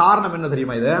சொல்றதுக்கான காரணம் என்ன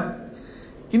தெரியுமா, இது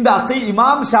இந்த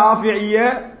இமாம் ஷாஃபிஈய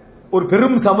ஒரு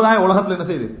பெரும் சமுதாயம் உலகத்துல என்ன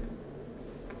செய்யுது,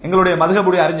 எங்களுடைய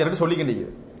மதுஹபுடைய அறிஞர்கள் சொல்லிக்கின்றது.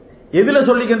 எதுல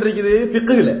சொல்லிக்கின்றது,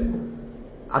 ஃபிக்ஹ்ல,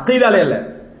 அகீதால இல்ல.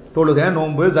 தொழுகை,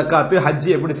 நோன்பு, ஜக்காத்து, ஹஜ்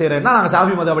எப்படி செய்யறேன்னா நாங்க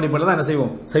ஷாஃபி மதுஹப் அடிப்படையில் தான் என்ன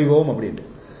செய்வோம் அப்படின்னு.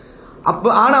 அப்ப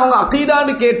ஆனா அவங்க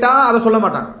அகீதான்னு கேட்டா அதை சொல்ல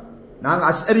மாட்டாங்க. நாங்க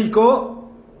அஷ்அரிக்கோ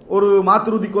ஒரு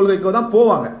மாத்துருதி கொள்கைக்கோ தான்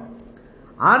போவாங்க.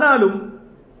 ஆனாலும்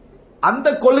அந்த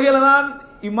கொள்கையில தான்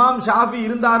இமாம் ஷாஃபி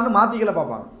இருந்தாருன்னு மாத்திக்கல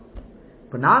பார்ப்பாங்க.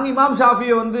 இப்ப நாங்க இமாம்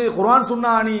ஷாஃபியை வந்து குர்ஆன்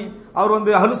சுன்னா அணி, அவர்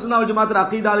வந்து அஹ்லுஸ் சுன்னா வல் ஜமாஅத்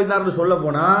அகீதா இருந்தாருன்னு சொல்ல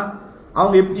போனா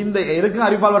அவங்க இந்த எதுக்கும்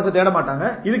அறிவால் வருஷம் தேட மாட்டாங்க.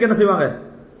 இதுக்கு என்ன செய்வாங்க,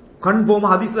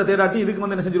 கன்ஃபார்மா ஹதீஸ்ல தேடாட்டி இதுக்கு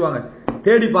வந்து என்ன செஞ்சிருவாங்க,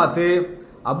 தேடி பார்த்து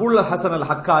அபுல் ஹசன் அல்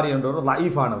ஹக்காரி என்ற ஒரு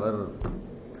லைஃபானவர்.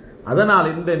 அதனால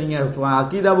இந்த நீங்க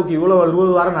அகீதாவுக்கு இவ்வளவு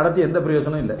 20 வாரம் நடத்தி எந்த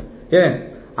பிரயோசனம் இல்லை. ஏன்,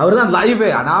 அவர் தான் லைஃபே.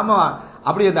 நாம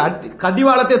அப்படி அந்த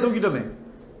கதிவாளத்தை தூக்கிட்டோமே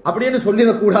அப்படின்னு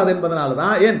சொல்லிடக்கூடாது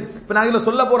என்பதனாலதான். ஏன் இப்ப நாங்க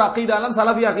சொல்ல போற அகீதாலாம்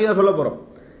சலஃபி அகீதா சொல்ல போறோம்.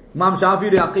 இமாம்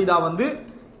ஷாஃபியுடைய அகீதா வந்து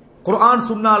குர்ஆன்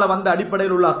சுன்னால வந்த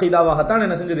அடிப்படையில் உள்ள அகீதாவாகத்தான்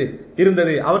என்ன செஞ்சது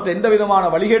இருந்தது. அவற்றை எந்த விதமான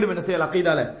வழிகேடும் என்ன செய்யல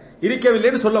அகீதால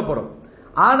இருக்கவில்லைன்னு சொல்ல போறோம்.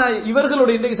 ஆனா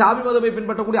இவர்களுடைய இன்றைக்கு ஷாஃபி மதத்தை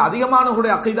பின்பற்றக்கூடிய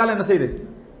அதிகமானவர்களுடைய அகீதால என்ன செய்யுது,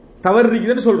 தவறு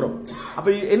இருக்குதுன்னு சொல்றோம்.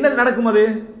 அப்ப என்ன நடக்கும், அது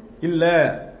இல்ல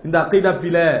இந்த அகீதா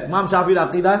பில, இமாம் ஷாஃபியோட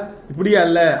அகீதா இப்படியே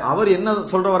அல்ல. அவர் என்ன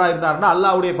சொல்றவரா இருந்தாருன்னா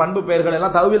அல்லாஹ்வுடைய பண்பு பெயர்கள்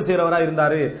எல்லாம் தஅவீல் செய்றவரா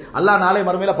இருந்தாரு, அல்லாஹ் நாளை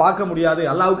மறுமையில பார்க்க முடியாது,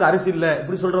 அல்லாஹ்வுக்கு அரிசி இல்ல,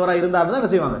 இப்படி சொல்றவரா இருந்தாருன்னு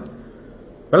என்ன செய்வாங்க,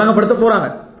 விளங்கப்படுத்த போறாங்க.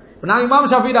 நான் இமாம்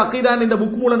ஷாஃபியோட அகீதா இந்த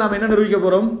புக் மூலம் நாம என்ன நிரூபிக்க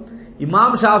போறோம்,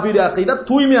 இமாம் ஷாஃபியோட அகீதா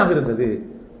தூய்மையாக இருந்தது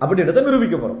அப்படின்றத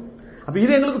நிரூபிக்க போறோம். அப்ப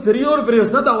இது எங்களுக்கு பெரிய ஒரு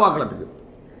பிரயோசனம் தவாக்களத்துக்கு.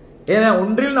 ஏன்னா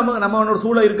ஒன்றில் நம்ம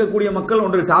சூழ இருக்கக்கூடிய மக்கள்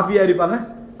ஒன்றில் ஷாஃபியா இருப்பாங்க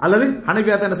அல்லது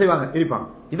ஹனஃபியாத்தான் என்ன செய்வாங்க இருப்பாங்க.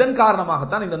 இதன்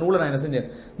காரணமாகத்தான் இந்த நூலை நான் என்ன செஞ்சேன்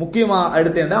முக்கியமா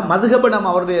எடுத்தேன்டா, மதுஹப நம்ம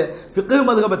அவருடைய ஃபிக்ஹ்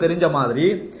மதுஹப தெரிஞ்ச மாதிரி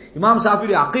இமாம்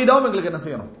ஷாஃபியுடைய அகீதாவும் எங்களுக்கு என்ன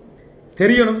செய்யணும்,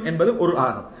 தெரியணும் என்பது ஒரு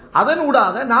காரணம். அதன்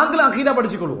ஊடாக நாங்களும் அகீதா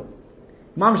படிச்சுக் கொள்வோம்.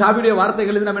 இமாம் ஷாஃபியுடைய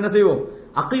வார்த்தைகள் நம்ம என்ன செய்வோம்,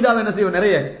 அகீதாவை என்ன செய்வோம்,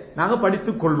 நிறைய நாங்க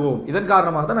படித்துக் கொள்வோம். இதன்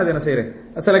காரணமாக தான் அது என்ன செய்யறேன்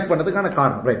செலக்ட் பண்ணதுக்கான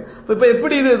காரணம். இப்ப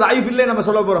எப்படி இது தைஃப் இல்லை நம்ம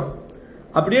சொல்ல போறோம்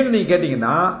அப்படின்னு நீங்க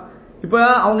கேட்டீங்கன்னா, இப்ப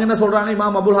அவங்க என்ன சொல்றாங்க,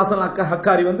 இமாம் அபுல் ஹசன்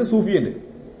ஹக்காரி வந்து சூஃபி என்று.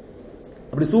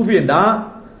 அப்படி சூஃபி என்றா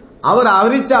அவர்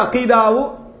அறிவிச்ச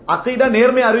அகீதா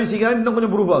நேர்மையை அறிவிச்சுக்கிறார், இன்னும்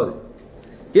கொஞ்சம் ப்ரூஃப் ஆகுது.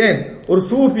 ஏன் ஒரு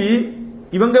சூஃபி,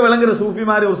 இவங்க விளங்குற சூஃபி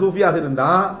மாதிரி ஒரு சூஃபியாக இருந்தா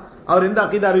அவர் எந்த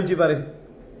அகீதா அறிவிச்சுப்பாரு,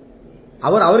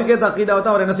 அவருக்கேத்த அகீதாவை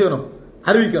தான் அவர் என்ன செய்யணும்,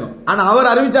 அறிவிக்கணும். ஆனா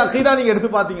அவர் அறிவிச்ச அகீதா நீங்க எடுத்து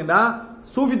பாத்தீங்கன்னா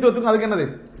சூஃபித்துவத்துக்கும் அதுக்கு என்னது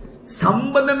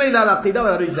சம்பந்தமே இல்லாத அகீதா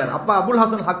அவர் அறிவிச்சார். அப்ப அபுல்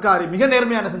ஹசன் ஹக்காரி மிக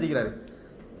நேர்மையான செஞ்சுக்கிறாரு,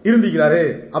 இருந்திக்கிறாரு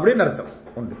அப்படின்னு அர்த்தம்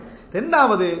உண்டு.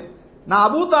 ரெண்டாவது, நான்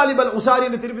அபூ தாலிப் அல் உஷாரி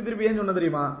என்று திருப்பி ஏன் சொன்ன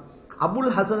தெரியுமா,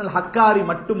 அபுல் ஹசன் அல் ஹக்காரி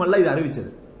மட்டுமல்ல இது அறிவிச்சது.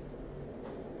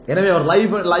 எனவே அவர்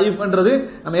லைஃப்ன்றது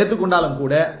நம்ம ஏற்றுக்கொண்டாலும்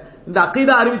கூட இந்த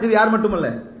அகீதா அறிவிச்சது யார் மட்டுமல்ல,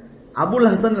 அபுல்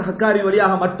ஹசன் அல் ஹக்காரி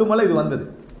வழியாக மட்டுமல்ல இது வந்தது.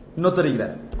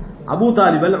 இன்னொருத்தர் அபூ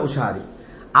தாலிப் அல் உஷாரி,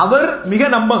 அவர் மிக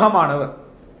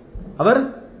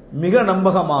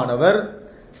நம்பகமானவர்.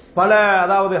 பல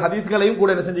அதாவது ஹதீஸ்களையும் கூட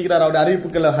என்ன செஞ்சுக்கிறார், அவருடைய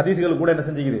அறிவிப்புகள் ஹதீஸ்கள் கூட என்ன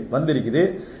செஞ்சுக்குது வந்திருக்குது.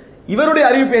 இவருடைய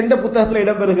அறிவிப்பு எந்த புத்தகத்தில்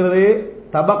இடம்பெறுகிறது,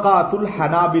 தபகாத்துல்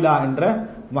ஹனாபிலா என்ற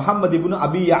முஹம்மது இப்னு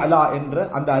அபி யஅலா என்ற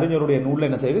அந்த அறிஞருடைய நூல்ல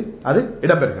என்ன செய்து அது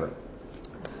இடம்பெறுகிறது.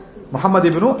 முஹம்மது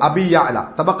இப்னு அபி யஅலா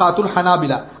தபகாத்துல்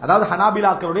ஹனாபிலா, அதாவது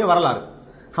ஹனாபிலாக்களுடைய வரலாறு,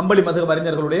 ஹம்பலி மதுஹப்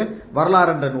அறிஞர்களுடைய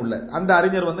வரலாறு என்ற நூல்ல அந்த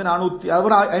அறிஞர் வந்து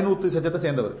 500 சச்சத்தை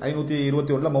சேர்ந்தவர்,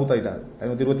 521ல மௌத் ஆயிட்டார்,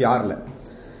 526ல.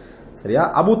 சரியா?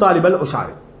 அபு தாலிப் அல்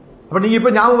உஷாரி. அப்ப நீங்க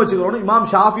இப்ப ஞாபகம் வச்சுக்கணும், இமாம்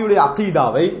ஷாஃபியுடைய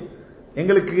அகீதாவை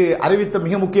எங்களுக்கு அறிவித்த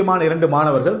மிக முக்கியமான 2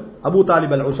 மாணவர்கள் அபு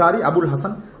தாலிப் அல் உஷாரி, அபுல்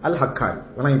ஹசன் அல் ஹக்காரி.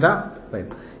 வணங்கிட்டா?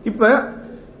 இப்ப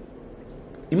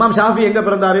இமாம் ஷாஃபி எங்க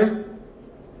பிறந்தாரு?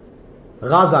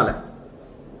 காசால,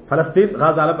 பலஸ்தீன்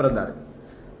காசால பிறந்தாரு.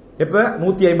 எப்ப?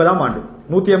 150ஆம் ஆண்டு.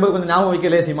 150 கொஞ்சம் ஞாபகம் வைக்க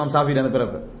லேசி இமாம் ஷாஃபி அந்த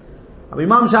பிறப்பு. அப்ப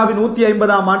இமாம் ஷாஃபி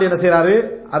 150ஆம் ஆண்டு என்ன செய்யறாரு?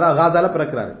 அதான் காசால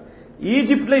பிறக்கிறாரு.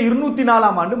 ஈஜிப்ட்ல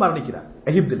 204ஆம் ஆண்டு மரணிக்கிறார்.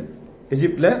 எகிப்துல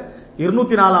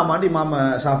 204ஆம் ஆண்டு இமாம்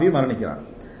ஷாஃபி மரணிக்கிறார்.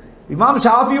 இமாம்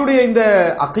ஷாஃபியுடைய இந்த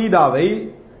அகீதாவை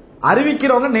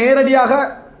அறிவிக்கிறவங்க நேரடியாக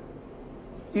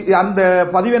அந்த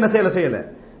பதிவு என்ன செய்யல,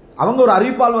 அவங்க ஒரு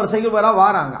அறிவிப்பால் வரிசைகள்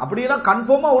வராங்க. அப்படின்னா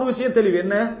கன்ஃபார்மா ஒரு விஷயம் தெளிவு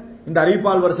என்ன, இந்த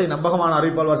அறிவிப்பால் வரிசை நம்பகமான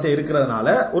அறிவிப்பால் வரிசை இருக்கிறதுனால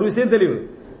ஒரு விஷயம் தெளிவு,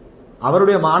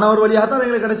 அவருடைய மாணவர் வழியாக தான்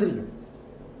எங்களுக்கு கிடைச்சிருக்கு.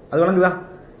 அது வழங்குதா?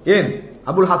 ஏன்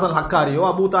அபுல் ஹசன் ஹக்காரியோ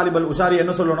அபு தாலிப் அல் உஷாரி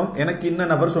என்ன சொல்லணும்? எனக்கு இன்ன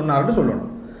நபர் சொன்னார்னு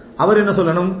சொல்லணும். அவர் என்ன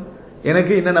சொல்லணும்?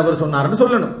 எனக்கு இன்ன நபர் சொன்னார்னு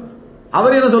சொல்லணும்.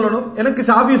 அவர் என்ன சொல்லணும்? எனக்கு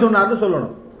ஷாஃபி சொன்னார்னு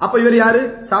சொல்லணும். அப்ப இவர் யாரு?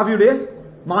 ஷாஃபியுடைய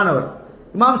மாணவர்.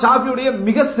 இமாம் ஷாஃபியுடைய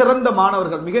மிக சிறந்த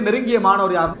மாணவர்கள், மிக நெருங்கிய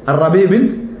மாணவர் யார்? ரபி பின்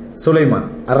சுலைமான்.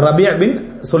 ரபி பின்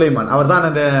சுலைமான் அவர்தான்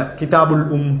அந்த கிதாபுல்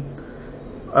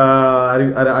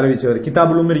அறிவிச்சவர்.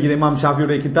 கிதாபுல் இருக்குது இமாம்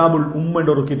ஷாஃபியுடைய கிதாபுல்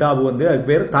என்ற ஒரு கிதாபு வந்து அது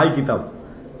பேர் தாய் கிதாப்.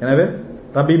 எனவே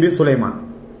ரபி பின் சுலைமான்,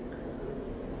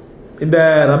 இந்த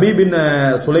ரபி பின்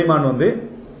சுலைமான் வந்து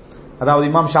அதாவது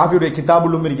இமாம் ஷாஃபியுடைய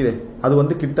கிதாபுல் இருக்குது, அது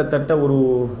வந்து கிட்டத்தட்ட ஒரு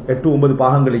 8-9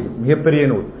 பாகங்களுக்கு மிகப்பெரிய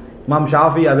நூல். இமாம்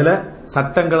ஷாஃபி அதுல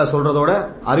சட்டங்களை சொல்றதோட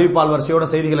அறிவிப்பால் வரிசையோட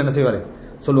செய்திகள் என்ன செய்வாரு?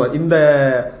 சொல்லுவார். இந்த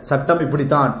சட்டம்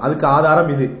இப்படித்தான், அதுக்கு ஆதாரம்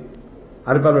இது,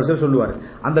 அறிவிப்பால் வரிசை சொல்லுவார்.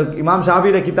 அந்த இமாம்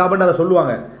ஷாஃபியுடைய கிதாப்னு அதை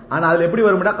சொல்லுவாங்க. ஆனா அதுல எப்படி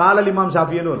வரும்னா காலல் இமாம்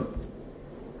ஷாஃபின்னு வரும்.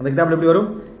 அந்த கிதாப்ல எப்படி வரும்?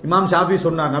 இமாம் ஷாஃபி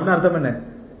சொன்னார் அப்படின்னு அர்த்தம் என்ன?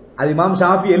 அது இமாம்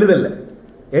ஷாஃபி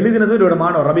எழுதினது இவரோட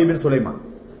மாணவர் ரபி பின் சுலைமான்.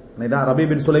 ரபி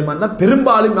பின் சுலைமான் தான்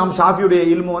பெரும்பாலும் இமாம் ஷாஃபியுடைய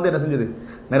இல்மு வந்து என்ன செஞ்சது,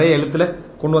 நிறைய எழுத்துல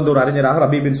கொண்டு வந்த ஒரு அறிஞராக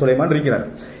ரபி பின் சுலைமான் இருக்கிறார்.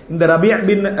 இந்த ரபி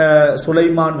பின்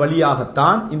சுலைமான்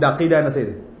வழியாகத்தான் இந்த அகீதா என்ன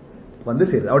செய்யுது வந்து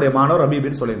சேருது, அவருடைய மாணவர் ரபி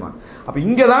பின் சுலைமான். அப்ப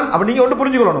இங்கதான் அப்ப நீங்க ஒன்று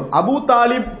புரிஞ்சுக்கணும், அபு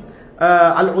தாலிப்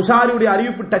அல் உஷாரியுடைய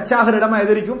அறிவிப்பு டச் ஆகிற இடமா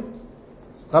எது இருக்கும்?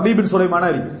 ரபி பின் சுலைமானா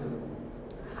இருக்கும்.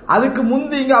 அதுக்கு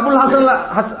முந்தி இங்க அபுல் ஹசன்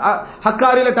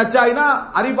ஹக்காரியில டச் ஆகினா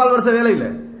அறிவிப்பால் வரிசை வேலை இல்லை.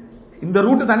 இந்த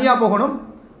ரூட் தனியா போகணும்,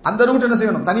 அந்த ரூட் என்ன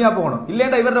செய்யணும்? தனியா போகணும்.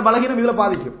 இல்லையா இவர பலகீனம் இதுல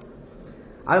பாதிக்கும்.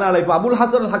 அதனால இப்ப அபுல்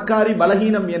ஹசன் ஹக்காரி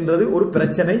பலகீனம் என்றது ஒரு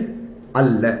பிரச்சனை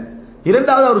அல்ல.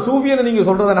 இரண்டாவது, அவர் சூஃபியன்னு நீங்க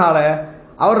சொல்றதுனால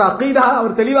அவர் அகீதா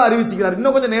அவர் தெளிவா அறிவிச்சுக்கிறார்,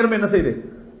 இன்னும் கொஞ்சம் நேரம் என்ன செய்யுது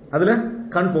அதுல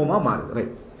கன்ஃபார்மா மாறுது.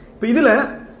 இப்ப இதுல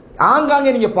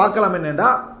ஆங்காங்கே நீங்க பார்க்கலாம் என்னன்னா,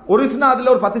 ஒரு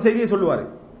இஸ்னாதுல ஒரு 10 செய்தியை சொல்லுவாரு,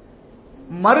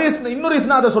 இன்னொரு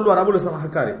இஸ்னாதை சொல்லுவார் அபுல் ஹசன்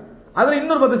ஹக்காரி, அதுல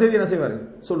இன்னொரு 10 செய்தி என்ன செய்வாரு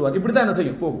சொல்லுவார். இப்படித்தான் என்ன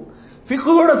செய்யும் போகும்.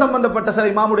 ஃபிக்ஹோட சம்பந்தப்பட்ட சில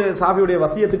இமாமுடைய ஷாஃபியுடைய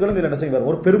வசியத்துக்களும் இதுல என்ன செய்வார்,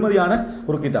 ஒரு பெருமதியான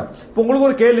ஒரு கிதாப். இப்ப உங்களுக்கு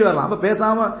ஒரு கேள்வி வரலாம், அப்ப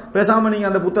பேசாம நீங்க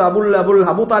அந்த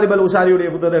அபு தாலிப் அல் உஷாரியுடைய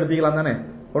புத்தகத்தை எடுத்துக்கலாம் தானே?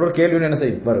 ஒரு கேள்வி என்ன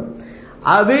செய்யும் வரும்.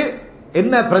 அது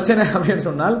என்ன பிரச்சனை அப்படின்னு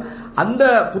சொன்னால், அந்த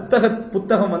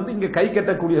புத்தகம் வந்து இங்க கை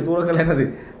கட்டக்கூடிய தூரங்கள் என்னது,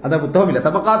 அந்த புத்தகம் இல்ல.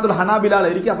 தபகாத்துல் ஹனாபிலால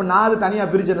இருக்கு. அப்ப நான் அது தனியா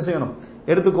பிரிச்சு என்ன செய்யணும்,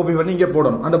 எடுத்து காப்பி பண்ணி இங்க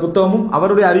போடணும். அந்த புத்தகமும்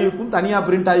அவருடைய அறிவிப்பும் தனியா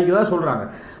பிரிண்ட் ஆகிக்கிறதா சொல்றாங்க.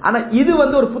 ஆனா இது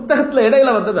வந்து ஒரு புத்தகத்துல இடையில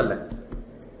வந்ததல்ல.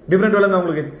 டிஃபரெண்ட் விளங்க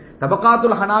உங்களுக்கு.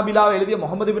 தபகாத்துல் ஹனாபிலாவை எழுதிய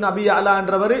முகமது பின் அபி யஅலா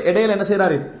என்றவர் இடையில என்ன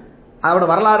செய்யறாரு, அவரோட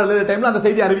வரலாறு எழுதுற டைம்ல அந்த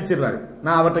செய்தி அறிவிச்சிடுறாரு,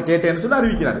 நான் அவர்கிட்ட கேட்டேன்னு சொல்லி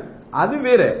அறிவிக்கிறாரு. அது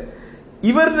வேற.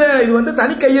 இவர் இது வந்து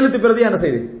தனி கையெழுத்து பிரதியா என்ன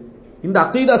செய்யுது, இந்த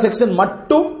அகீதா செக்ஷன்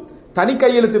மட்டும் தனி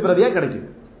கையெழுத்து பிரதியா கிடைக்குது.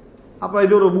 அப்ப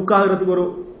இது ஒரு புக் ஆகிறதுக்கு ஒரு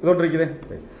இதொன்று இருக்குது.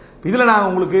 இதுல நான்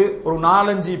உங்களுக்கு ஒரு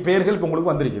 4-5 பேர்கள் இப்ப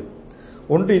உங்களுக்கு வந்திருக்குது.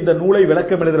 ஒன்று, இந்த நூலை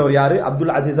விளக்கம் எழுதுறவர் யாரு?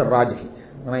 அப்துல் அசீஸ் ராஜிஹி.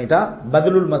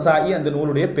 பதுலுல் மசாயி அந்த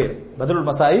நூலுடைய பேர். பதுலுல்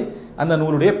மசாயி அந்த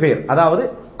நூலுடைய பேர், அதாவது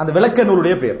அந்த விளக்க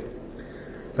நூலுடைய பேர்.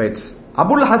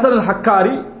 அபுல் ஹசன் அல்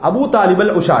ஹக்காரி, அபு தாலிப்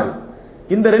அல் உஷாரி,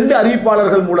 இந்த 2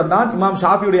 அறிவிப்பாளர்கள் மூலம் தான் இமாம்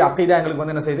ஷாஃபியுடைய அகீதா எங்களுக்கு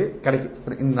வந்து என்ன செய்து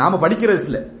கிடைக்கும். நாம படிக்கிறது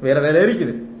இல்ல, வேற வேற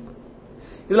இருக்குது.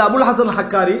 இதுல அபுல் ஹசன்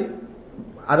ஹக்காரி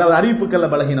அதாவது அறிவிப்புகள்ல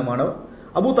பலகீனமானவர்,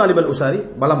 அபு தாலிப் அல் உஷாரி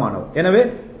பலமானவர். எனவே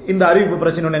இந்த அறிவிப்பு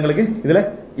பிரச்சனை எங்களுக்கு இதுல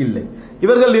இல்லை.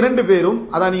 இவர்கள் 2 பேரும்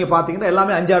அதான் நீங்க பாத்தீங்கன்னா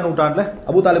எல்லாமே 5ஆம் நூற்றாண்டுல,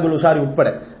 அபு தாலிப் அல் உஷாரி உட்பட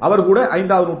அவர் கூட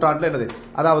 5ஆவது நூற்றாண்டுல என்னது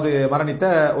அதாவது மரணித்த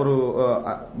ஒரு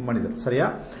மனிதர். சரியா?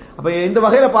 அப்ப இந்த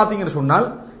வகையில பாத்தீங்கன்னு சொன்னால்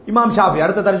இமாம் ஷாஃபி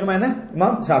அடுத்த தர்ஜுமா என்ன?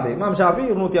 இமாம் ஷாஃபி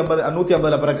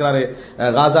 150ல பிறக்கிறாரு,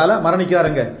 காசால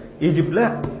மரணிக்கிறாருங்க ஈஜிப்ட்ல.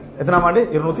 எத்தனாம் ஆண்டு?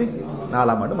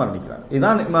 4ஆம் ஆண்டு மரணிக்கிறார்.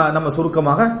 இதுதான் நம்ம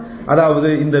சுருக்கமாக, அதாவது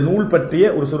இந்த நூல் பற்றிய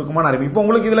ஒரு சுருக்கமான அறிவு. இப்ப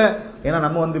உங்களுக்கு இதுல ஏன்னா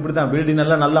நம்ம இப்படித்தான் பில்டிங்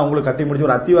எல்லாம் நல்லா உங்களுக்கு கட்டி முடிச்சு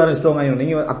ஒரு அத்திவாரம் ஸ்ட்ராங் ஆயிடும்.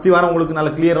 நீங்க அத்திவாரம் உங்களுக்கு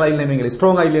நல்ல கிளியரா இல்லைன்னு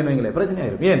ஸ்ட்ராங்கா இல்லைன்னு பிரச்சனை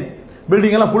ஆயிரும். ஏன்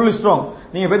பில்டிங் எல்லாம் ஃபுல் ஸ்ட்ராங்,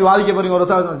 நீங்க போய் வாதிக்க போறீங்க, ஒரு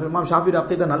இமாம் ஷாஃபி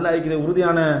அக்கீதா நல்லா இருக்குது,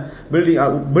 உறுதியான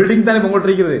பில்டிங் தானே உங்கள்ட்ட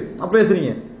இருக்குது,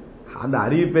 பேசுறீங்க அந்த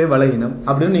அறிவிப்பே பலகீனம்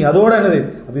அப்படின்னு நீங்க அதோட என்னது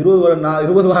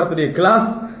 20 வாரத்துடைய கிளாஸ்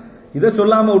இதை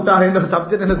சொல்லாம விட்டாங்க ஒரு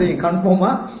சப்ஜெக்ட் என்ன செய்யும்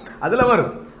கன்ஃபார்மா அதுல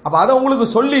வரும். அப்ப அதை உங்களுக்கு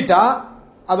சொல்லிட்டா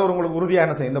அது ஒரு உங்களுக்கு உறுதியா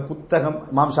என்ன செய்யும் இந்த புத்தகம்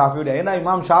இமாம் ஷாஃபியுடைய. ஏன்னா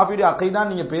இமாம் ஷாஃபியுடைய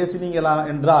அக்கைதான் நீங்க பேசினீங்களா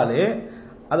என்றாலே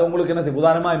அது உங்களுக்கு என்ன செய்யும்.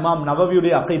 உதாரணமா இமாம்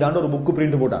நவவியுடைய அக்கைதான் ஒரு புக்கு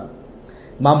பிரிண்ட் போட்டாங்க,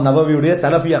 இமாம் நவவியுடைய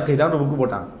சலஃபி அக்கைதான் ஒரு புக்கு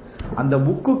போட்டாங்க. அந்த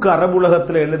புக்குக்கு அரபு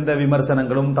உலகத்தில் எழுந்த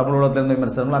விமர்சனங்களும் தமிழ் உலகத்தில் இருந்த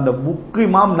விமர்சனங்களும் அந்த புக்கு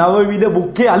இமாம் நவவியுடைய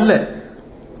புக்கே அல்ல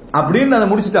அப்படின்னு அதை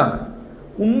முடிச்சுட்டாங்க.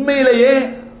 உண்மையிலேயே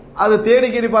அது தேடி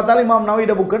கேடி பார்த்தாலும் இமாம்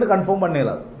நவவியுடைய புக்குன்னு கன்ஃபார்ம்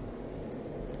பண்ணலாது.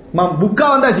 இமாம் புக்கா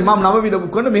வந்தாச்சு, இமாம் நவவியுடைய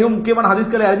புக்குன்னு மிக முக்கியமான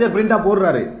ஹதீஸ்களை அறிஞர் பிரிண்டா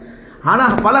போடுறாரு. ஆனா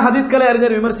பல ஹதீஸ்களை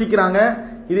அறிஞர் விமர்சிக்கிறாங்க,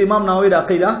 இது இமாம் நவவியுடைய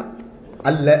அக்கைதா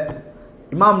அல்ல,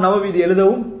 இமாம் நவவி இது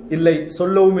எழுதவும் இல்லை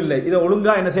சொல்லவும் இல்லை, இதை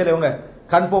ஒழுங்கா என்ன செய்யறவங்க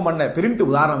கன்ஃபார்ம் பண்ண பிரிண்ட்.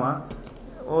 உதாரணமா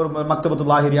ஒரு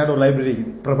மக்தபத்துல் லாஹிரியான ஒரு லைப்ரரி,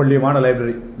 பிரபல்யமான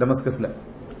லைப்ரரி டெமஸ்கஸ்ல,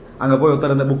 அங்க போய்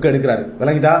ஒருத்தர் அந்த புக் எடுக்கிறாரு,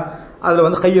 விளங்கிட்டா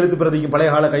அதுல கையெழுத்து பிரதிக்கு பழைய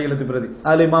கால கையெழுத்து பிரதி,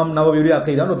 அதுல இமாம் நவவியுடைய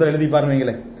அக்கைதான் ஒருத்தர் எழுதி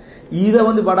பாருங்களேன்.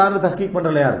 இதை படாத தஹ்கீக்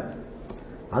பண்றல யாரு,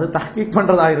 அது தஹ்கீக்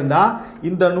பண்றதா இருந்தா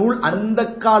இந்த நூல் அந்த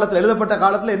காலத்துல எழுதப்பட்ட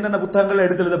காலத்துல என்னென்ன புத்தகங்கள்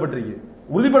எடுத்து எழுதப்பட்டிருக்கு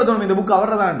உறுதிப்படுத்தணும். இந்த புக்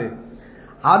அவர்தான்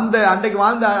அந்த அன்றைக்கு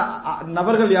வாழ்ந்த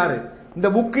நபர்கள் யாரு, இந்த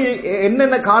புக்கு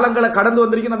என்னென்ன காலங்களை கடந்து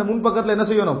வந்திருக்கு அந்த முன் பக்கத்துல என்ன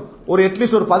செய்யணும், ஒரு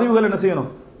அட்லீஸ்ட் ஒரு பதிவுகள் என்ன செய்யணும்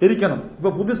இருக்கணும். இப்ப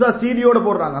புதுசா சிடியோட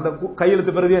போடுறாங்க அந்த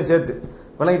கையெழுத்து பிரதியும் சேர்த்து,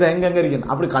 விளங்கிட்டா எங்க இருக்கு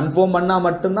அப்படி கன்ஃபார்ம் பண்ணா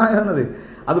மட்டும்தான்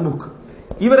அது புக்.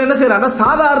 இவர் என்ன செய்யறாரு,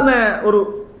 சாதாரண ஒரு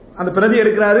அந்த பிரதி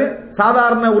எடுக்கிறாரு,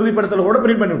 சாதாரண உறுதிப்படுத்தல கூட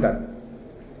பிரிண்ட் பண்ணி விட்டார்.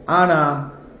 ஆனா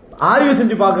ஆய்வு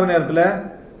செஞ்சு பார்க்கிற நேரத்தில்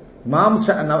இமாம்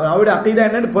நவவியுடைய அக்கீதா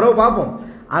என்னன்னு பிறகு பார்ப்போம்.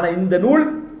 ஆனா இந்த நூல்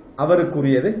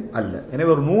அவருக்குரியது அல்ல. எனவே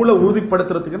ஒரு நூலை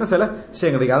உறுதிப்படுத்துறதுக்கு சில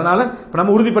விஷயம் கிடைக்கும். அதனால இப்ப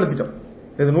நம்ம உறுதிப்படுத்திட்டோம்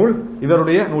இது நூல்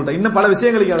இவருடைய நூல். இன்னும் பல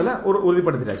விஷயங்களுக்கு அதுல ஒரு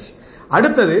உறுதிப்படுத்திட்டாச்சு.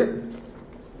 அடுத்தது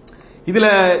இதுல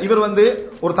இவர்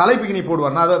ஒரு தலைப்புக்கு நீ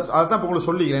போடுவார், நான் அதான் உங்களுக்கு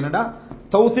சொல்லிக்கிறேன். என்னடா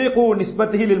தௌசீகு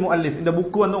நிஸ்பத்திஹி லில் முஅல்லிஃப், இந்த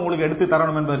புக் உங்களுக்கு எடுத்து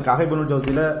தரணும் என்பதற்காக இப்னுல்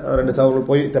ஜௌஸில 2 சகோதரர்கள்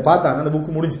போய் பார்த்தாங்க. அந்த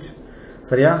புக் முடிஞ்சிச்சு,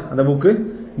 சரியா, அந்த புக்கு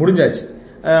முடிஞ்சாச்சு.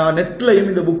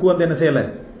 நெட்லயும் இந்த புக் என்ன செய்யல,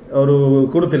 ஒரு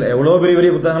கொடுத்துல எவ்வளவு பெரிய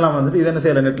பெரிய புத்தகங்கள்லாம் இது என்ன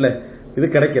செய்யல நெட்ல இது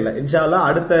கிடைக்கல. இன்ஷா அல்லாஹ்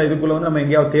அடுத்த இதுக்குள்ள நம்ம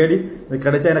எங்கேயாவது தேடி இது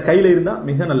கிடைச்சா எனக்கு கையில இருந்தா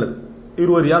மிக நல்லது.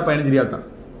 20 ரியால் 15 ரியால் தான்,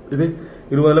 இது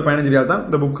 20ல 15 ரியால் தான்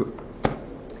இந்த புக்.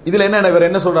 இதுல என்ன இவர்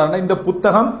என்ன சொல்றாருன்னா, இந்த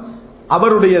புத்தகம்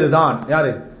அவருடையதுதான்,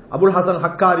 யாரு அபுல் ஹசன்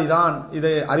ஹக்காரி தான்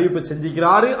இதை அறிவிப்பு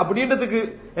செஞ்சிக்கிறாரு அப்படின்றதுக்கு.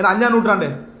 ஏன்னா 5ஆம் நூற்றாண்டு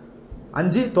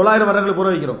 900 வருடங்களுக்கு புற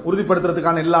வைக்கிறோம்,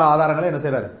 உறுதிப்படுத்துறதுக்கான எல்லா ஆதாரங்களையும் என்ன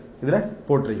செய்யறாரு இதுல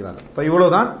போட்டிருக்கிறார். இப்ப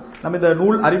இவ்வளவுதான் நம்ம இந்த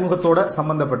நூல் அறிமுகத்தோட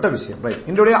சம்பந்தப்பட்ட விஷயம். ரைட்,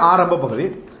 இன்றைய ஆரம்ப பகுதி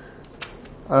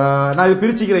நான் இது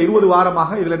பிரிச்சுக்கிறேன். 20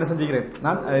 வாரமாக இதுல என்ன செஞ்சுக்கிறேன்,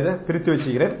 நான் இதை பிரித்து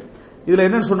வச்சுக்கிறேன். இதுல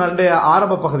என்னன்னு சொன்ன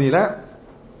ஆரம்ப பகுதியில,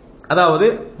 அதாவது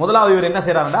முதலாவது இவர் என்ன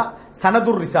செய்யறாருன்னா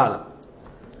சனதுர் ரிசாலா,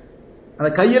 அந்த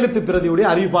கையெழுத்து பிரதியுடைய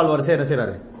அறிவிப்பால் வரிசை என்ன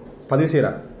செய்யறாரு பதிவு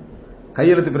செய்யறாரு.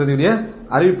 கையெழுத்து பிரதியுடைய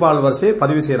அறிவிப்பால் வரிசையை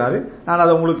பதிவு செய்யறாரு. நான்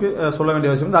அதை உங்களுக்கு சொல்ல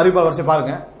வேண்டிய அவசியம். இந்த அறிவிப்பால் வரிசை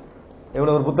பாருங்க,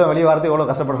 எவ்வளவு ஒரு புத்தகம் வெளியே வரது எவ்வளவு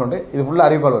கஷ்டப்பட்டு, இது ஃபுல்லா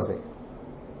அறிவிப்பால் வரிசை,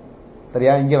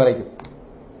 சரியா, இங்க வரைக்கும்,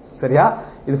 சரியா,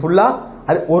 இது ஃபுல்லா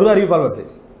ஒரு அறிவிப்பாளர் வரிசை.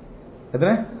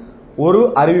 எத்தனை, ஒரு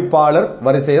அறிவிப்பாளர்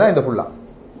வரிசை தான் இந்த ஃபுல்லா.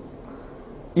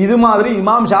 இது மாதிரி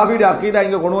இமாம் ஷாஃபியுடைய அக்கீதா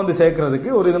இங்க கொண்டு சேர்க்கிறதுக்கு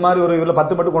ஒரு இது மாதிரி ஒரு இவர்ல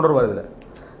 10 மட்டும் கொண்டு வருவார். இதுல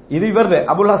இது இவர்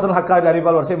அபுல் ஹசன் ஹக்காரி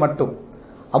அறிவிப்பாளர் வரிசை மட்டும்,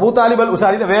 அபு தாலிப் அல்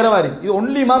உசாரி வேற வாரி. இது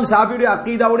ஒன்லி இமாம் ஷாஃபியுடைய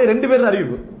அக்கீதாவுடைய 2 பேர்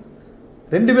அறிவிப்பு,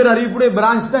 2 பேர் அறிவிப்புடைய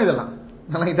பிரான்ச் தான் இதெல்லாம்.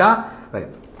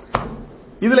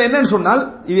 இதுல என்னன்னு சொன்னால்,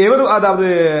 இது எவர், அதாவது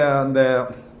அந்த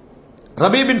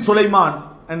ரபீ பின் சுலைமான்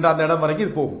என்ற அந்த இடம் வரைக்கும்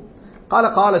இது போகும். கால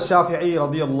கால ஷாஃபிஈ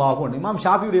ரலியல்லாஹு அன்ஹு, இமாம்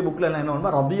ஷாஃபியுடைய புக்ல என்ன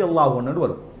என்ன ரலியல்லாஹு அன்ஹு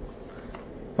வரும்.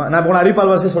 நான் போன அறிவிப்பால்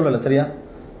வரிசை சொல்லல, சரியா,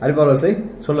 அறிவிப்பால் வரிசை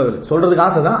சொல்லவில்லை, சொல்றதுக்கு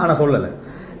ஆசை தான் ஆனா சொல்லல.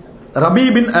 ரபீ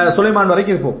பின் சுலைமான்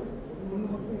வரைக்கும் இது போகும்.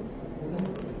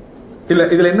 இல்ல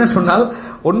இதுல என்ன சொன்னால்,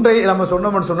 ஒன்றை நம்ம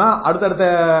சொன்னோம்னு சொன்னா அடுத்தடுத்த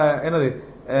என்னது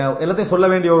எல்லாத்தையும் சொல்ல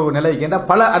வேண்டிய ஒரு நிலைக்கு, ஏன்னா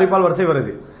பல அறிவிப்பால் வரிசை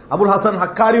வருது. அபுல் ஹசன்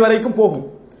ஹக்காரி வரைக்கும் போகும்.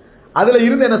 அதுல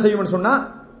இருந்து என்ன செய்யும் சொன்னா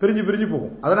பிரிஞ்சு பிரிஞ்சு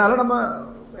போகும். அதனால நம்ம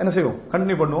என்ன செய்வோம்,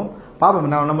 கண்டினியூ பண்ணுவோம், பாப்போம்.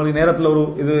 நம்மளுக்கு நேரத்தில் ஒரு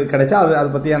இது கிடைச்சா அது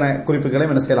பத்தியான குறிப்புகளை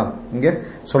என்ன செய்யலாம், இங்க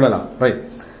சொல்லலாம். ரைட்,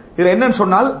 இதுல என்னன்னு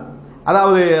சொன்னால்,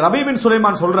 அதாவது ரபீ பின்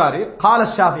சுலைமான் சொல்றாரு கால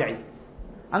ஷாஃபிஈ,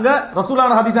 அங்க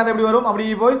ரசூலுல்லாஹி ஹதீஸ் எப்படி வரும், அப்படி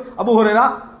போய் அபூ ஹுரைரா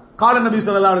கால நபி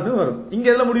ஸல்லல்லாஹு அலைஹி வஸல்லம் வரும். இங்க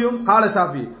எதுல முடியும், கால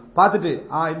ஷாஃபிஈ பார்த்துட்டு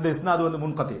இந்த இஸ்னாது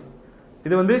முன்கத்தி,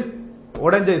 இது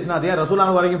உடைஞ்ச இஸ்னாத், ஏன்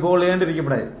ரசூலுல்லாஹி வரைக்கும் போகலேன்னு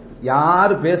இருக்கப்படாது,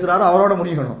 யாரு பேசுறாரோ அவரோட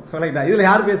முடியணும். இதுல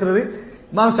யார் பேசுறது,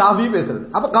 இமாம் ஷாஃபி பேசுறது.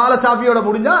 அப்ப கால ஷாஃபியோட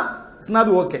முடிஞ்சா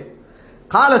இஸ்னாது ஓகே.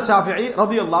 கால ஷாஃபிஈ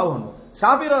ரலியல்லாஹு அன்ஹு,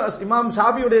 இமாம்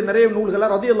ஷாஃபியுடைய நிறைய நூல்கள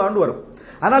ரலியல்லாஹு அன்ஹு வரும்.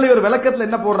 அதனால இவர் விளக்கத்துல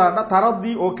என்ன போடுறாருன்னா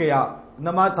தரத்தி ஓகேயா,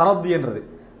 இந்த மாதிரி தரத்தி என்றது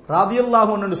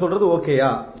ரலியல்லாஹு அன்ஹு சொல்றது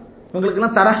ஓகேயா, உங்களுக்கு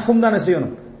எல்லாம் தரஹும் தானே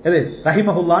செய்யணும், எது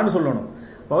ரஹிமஹுல்லான்னு சொல்லணும்.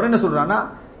 அவர் என்ன சொல்றான்னா,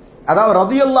 அதாவது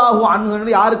ரலியல்லாஹு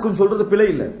அன்ஹு யாருக்கும் சொல்றது பிழை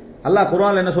இல்லை. அல்லாஹ்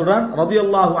குர்ஆன்ல என்ன சொல்றான்,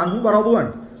 ரலியல்லாஹு அன்ஹு வரதுவன்,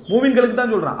 மூமின்களுக்கு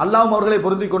தான் சொல்றான். அல்லாஹ்வும் அவர்களை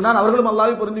பொருந்திக் கொண்டான், அவர்களும்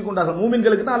அல்லாஹ்வை பொருந்திக் கொண்டார்கள்.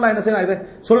 மூமின்களுக்கு தான் அல்லாஹ் என்ன செய்யறான் இதை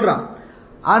சொல்றான்.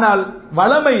 ஆனால்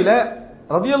வளமையில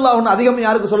ரலியல்லாஹு அன்ஹு அதிகம்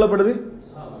யாருக்கு சொல்லப்படுது,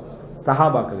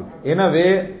 சஹாபாக்களுக்கு. எனவே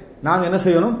நாங்க என்ன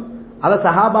செய்யணும், அதை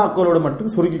சஹாபாக்களோடு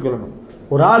மட்டும் சுருக்கிக் கொள்ளணும்.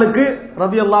 ஒரு ஆளுக்கு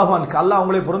ரலியல்லாஹு அன்ஹு அல்லாஹ்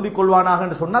அவங்களை பொருந்திக் கொள்வானாக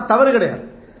என்று சொன்னா தவறு கிடையாது,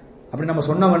 அப்படி நம்ம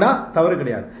சொன்னோம்னா தவறு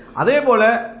கிடையாது. அதே போல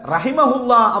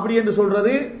ரஹிமஹுல்லா அப்படி என்று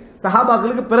சொல்றது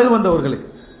சஹாபாக்களுக்கு பிறகு வந்தவர்களுக்கு,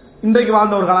 இன்றைக்கு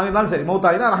வாழ்ந்தவர்களாக இருந்தாலும் சரி,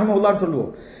 மௌத்தாயினா ரஹிமஹுல்லான்னு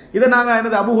சொல்லுவோம். இதை நாங்க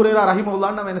என்னது அபூ ஹுரைரா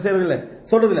ரஹிமஹுல்லான்னு நம்ம என்ன செய்யறது இல்லை,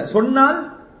 சொல்றது இல்லை. சொன்னால்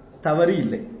தவறு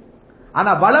இல்லை,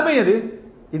 ஆனா வளமை அது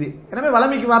இது. எனவே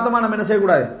வளமைக்கு மாத்தமா நம்ம என்ன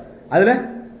செய்யக்கூடாது, அதுல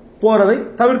போறதை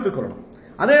தவிர்த்துக் கொள்ளணும்.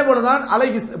 அதே போலதான்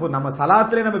நம்ம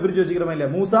சலாத்திலே நம்ம பிரிச்சு வச்சுக்கிறோமா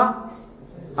இல்லையா, மூசா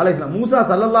அலைஹிஸ்ஸலாம், மூசா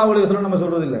ஸல்லல்லாஹு அலைஹி வஸல்லம் நம்ம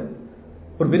சொல்றது இல்லை.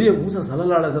 ஒரு பெரிய மூசா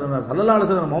ஸல்லல்லாஹு அலைஹி வஸல்லம், ஸல்லல்லாஹு அலைஹி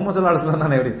வஸல்லம் முஹம்மது ஸல்லல்லாஹு அலைஹி வஸல்லம்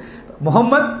தானே, எப்படி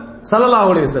முஹம்மது ஸல்லல்லாஹு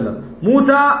அலைஹி வஸல்லம்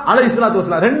மூசா அலைஹிஸ்ஸலாத்து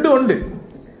வஸலாம் ரெண்டு உண்டு.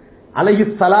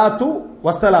 அலைஹிஸ்ஸலாத்து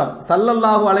வஸலாம்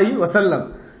ஸல்லல்லாஹு அலைஹி வஸல்லம்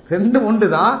ரெண்டு உண்டு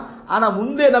தான். ஆனா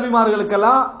முந்தைய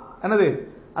நபிமார்களுக்கெல்லாம் என்னது,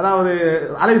 அதாவது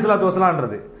அலைஹிஸ்ஸலாத்து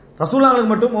வஸலாம்ன்றது,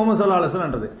 ரசூலுல்லாஹ்களுக்கு மட்டும் முஹம்மது ஸல்லல்லாஹு அலைஹி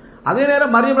வஸல்லம்ன்றது. அதே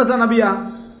நேரம் மரியம் அலைஹிஸ்ஸலாம் நபியா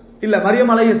இல்ல,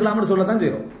 மரியம் அலைஹிஸ்ஸலாம்னு சொல்லத்தான்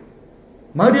செய்றோம்.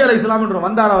 மஹதி அலைஹிஸ்ஸலாம் என்றோம்,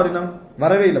 வந்தாரா அவர் இன்னும்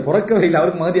வரவே இல்லை, பிறக்கவே இல்லை,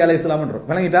 அவருக்கு மஹதி அலைஹிஸ்ஸலாம் என்றோம்.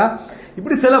 விளங்கிட்டா?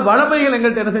 இப்படி சில வளமைகள்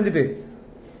எங்கள்கிட்ட என்ன செஞ்சுட்டு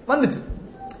வந்துட்டு,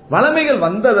 வளமைகள்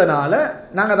வந்ததனால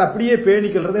நாங்க அதை அப்படியே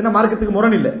பேணிக்கிறது என்ன மார்க்கத்துக்கு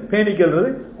முரண் இல்லை, பேணிக்கிறது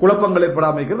குழப்பங்கள்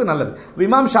ஏற்படாம இருக்கிறது நல்லது.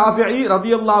 இமாம் ஷாஃபிஈ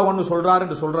ரலியல்லாஹு அன்ஹு சொல்றாரு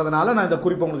என்று சொல்றதுனால நான் இந்த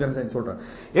குறிப்பை உங்களுக்கு என்ன சொல்றேன்.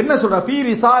 என்ன சொல்ற, ஃபீ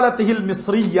ரிசாலத்திஹில்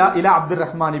மிஸ்ரிய்யா இலா அப்துர்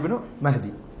ரஹ்மான் இப்னு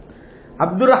மஹதி.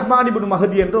 அப்துர் ரஹ்மான் இப்னு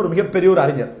மஹதி என்ற ஒரு மிகப்பெரிய ஒரு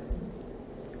அறிஞர்,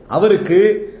 அவருக்கு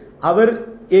அவர்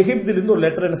எகிப்திலிருந்து ஒரு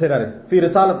லெட்டர் என்ன செய்யறாரு, ஃபீ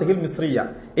ரிசாலத்திஹில் மிஸ்ரிய்யா,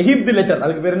 எகிப்து லெட்டர்,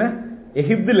 அதுக்கு பேர் என்ன,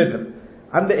 எகிப்து லெட்டர்.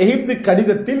 அந்த எகிப்து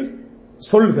கடிதத்தில்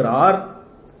சொல்கிறார்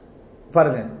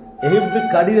பாருங்க, எகிப்து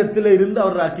கடிதத்தில் இருந்து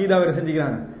அவர் அகீதாவை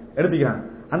செஞ்சுக்கிறாங்க, எடுத்துக்கிறாங்க.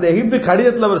 அந்த எகிப்து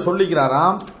கடிதத்தில் அவர்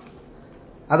சொல்லிக்கிறாராம்,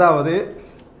 அதாவது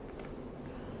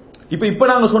இப்ப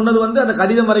நாங்க சொன்னது அந்த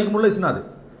கடிதம் வரைக்கும் உள்ள இஸ்னாது,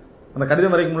 அந்த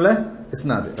கடிதம் வரைக்கும் உள்ள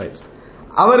இஸ்னாது, ரைட்.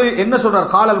 அவர் என்ன சொல்றார்,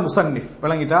 காலல் முசன்னிஃப்,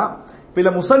 விளங்கிட்டா?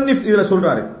 இல்ல முசன்னிஃப் இதுல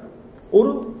சொல்றாரு,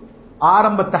 ஒரு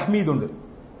ஆரம்ப தஹ்மீத் உண்டு,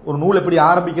 ஒரு நூல் எப்படி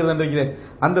ஆரம்பிக்கிறது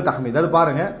அந்த தஹ்மீத், அது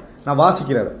பாருங்க நான்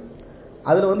வாசிக்கிறது.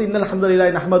 அதுல இன்னல்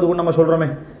ஹம்துலில்லாஹி நஹ்மதுஹு நம்ம சொல்றோமே,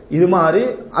 இது மாதிரி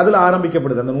அதுல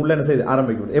ஆரம்பிக்கப்படுது, அந்த நூல்ல என்ன செய்து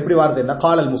ஆரம்பிக்கப்படுது. எப்படி வார்த்தை என்ன,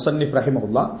 காலல் முசன்னிஃப்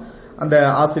ரஹிமஹுல்லாஹ், அந்த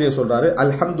ஆசிரியர் சொல்றாரு,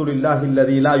 அல்ஹம்துலில்லாஹி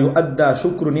அல்லதி லா யுஅத்தா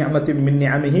ஷுக்ரு நிஅமத்தின் மின்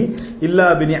நிஅமிஹி இல்லா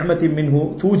பி நிஅமத்தின் மின்ஹு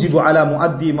தூஜிபு அலா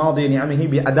முஅத்தி மாதி நிஅமிஹி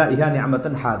பி அதாஇஹா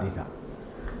நிஅமத்தன் ஹாதிஸா.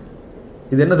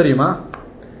 இது என்ன தெரியுமா,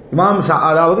 இமாம்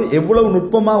அதாவது எவ்வளவு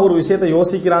நுட்பமா ஒரு விஷயத்தை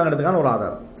யோசிக்கிறாங்கிறதுக்கான ஒரு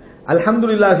ஆதாரம்.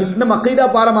 அல்ஹம்துலில்லாஹி, இன்னும் அகீதா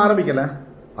பாரம் ஆரம்பிக்கல,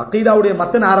 அகீதாவுடைய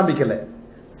மத்தன் ஆரம்பிக்கல,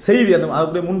 செய்தி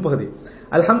அதனுடைய முன்பகுதி.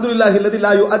 அல்ஹம்துலில்லாஹி அல்லதி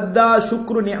லா யுஅத்தா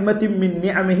ஷுக்ரு நிஅமத்தின் மின்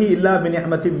நிஅமிஹி இல்லா பி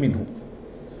நிஅமத்தின் மின்ஹு.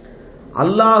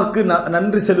 அல்லாஹ்வுக்கு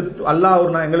நன்றி அல்லாஹ்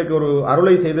எங்களுக்கு ஒரு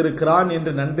அருளை செய்திருக்கிறான்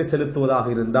என்று நன்றி செலுத்துவதாக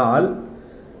இருந்தால்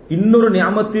இன்னொரு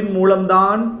நிஅமத்தின்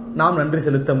மூலம்தான் நாம் நன்றி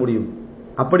செலுத்த முடியும்.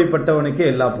 அப்படிப்பட்டவனுக்கே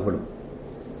எல்லா புகழும்.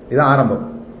 இதான் ஆரம்பம்.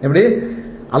 எப்படி,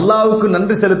 அல்லாஹ்வுக்கு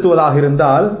நன்றி செலுத்துவதாக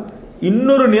இருந்தால்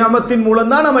இன்னொரு நியமத்தின்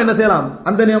மூலம் தான் நம்ம என்ன செய்யலாம்,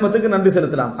 அந்த நியமத்துக்கு நன்றி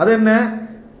செலுத்தலாம். அது என்ன,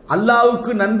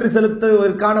 அல்லாஹ்வுக்கு நன்றி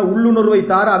செலுத்துவதற்கான உள்ளுணர்வை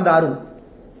தார அந்த அருள்.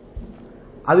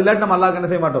 அது இல்லாட்டி நம்ம அல்லாஹ்க்கு என்ன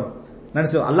செய்ய மாட்டோம்,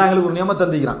 நன்றி. அல்லாஹ் எங்களுக்கு ஒரு நியமத்தை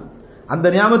தந்திக்கிறான், அந்த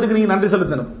நியமத்துக்கு நீங்க நன்றி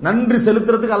செலுத்தணும். நன்றி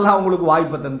செலுத்துறதுக்கு அல்லாஹ் உங்களுக்கு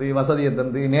வாய்ப்பை தந்து, வசதியை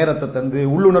தந்து, நேரத்தை தந்து,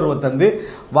 உள்ளுணர்வை தந்து,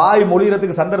 வாய்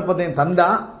மொழிகிறதுக்கு சந்தர்ப்பத்தையும் தந்தா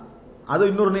அது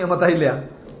இன்னொரு நியமத்தா இல்லையா?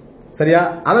 சரியா?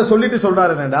 அதை சொல்லிட்டு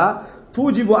சொல்றாரு என்னடா,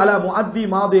 தூஜிபு அலா முஅத்தி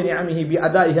மாதி நிஅமிஹி பி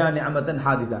அதாஇஹா நிஅமத்தன்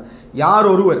ஹாதிஸா. யார்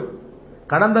ஒருவர்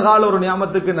கடந்த கால ஒரு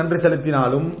நியமத்துக்கு நன்றி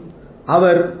செலுத்தினாலும்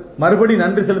அவர் மறுபடி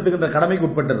நன்றி செலுத்துகின்ற கடமைக்கு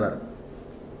உட்பட்டுறார்.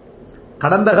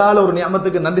 கடந்த கால ஒரு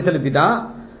நியமத்துக்கு நன்றி செலுத்திட்டா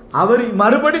அவர்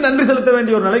மறுபடி நன்றி செலுத்த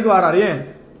வேண்டிய ஒரு நிலைக்கு வராரு. ஏன்,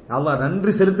 அல்லாஹ்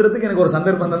நன்றி செலுத்துறதுக்கு எனக்கு ஒரு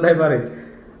சந்தர்ப்பம் தந்தாய் பாரு,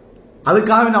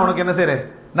 அதுக்காக நான் உனக்கு என்ன செய்றேன்,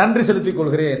 நன்றி செலுத்திக்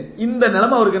கொள்கிறேன். இந்த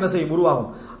நிலைமை அவருக்கு என்ன செய்யும்,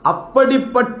 உருவாகும்.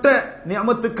 அப்படிப்பட்ட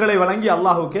நியமத்துக்களை வழங்கி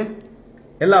அல்லாஹ்வுக்கே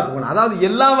எல்லா புகழும். அதாவது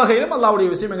எல்லா வகையிலும் அல்லாஹ்வுடைய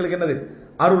விஷயம் எங்களுக்கு என்னது,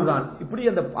 அருள் தான். இப்படி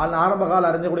அந்த ஆரம்ப கால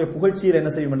அறிஞர்களுடைய புகழ்ச்சியில்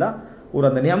என்ன செய்யும்டா, ஒரு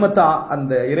அந்த நியமத்தை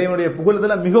அந்த இறைவனுடைய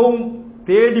புகழ்தல மிகவும்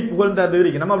தேடி புகழ்ந்த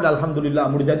இருக்கு. நம்ம அப்படி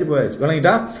அல்ஹம்துலில்லாஹ் முடிஞ்சாச்சு போயாச்சு,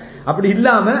 விளங்கிட்டா? அப்படி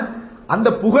இல்லாம அந்த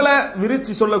புகழை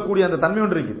விரிச்சு சொல்லக்கூடிய அந்த தன்மை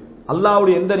ஒன்று இருக்குது.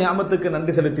 அல்லாஹ்வுடைய எந்த நியமத்துக்கு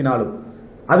நன்றி செலுத்தினாலும்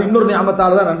அது இன்னொரு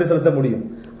நியமத்தால தான் நன்றி செலுத்த முடியும்.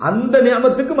 அந்த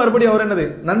நியமத்துக்கு மறுபடியும் அவர் என்னது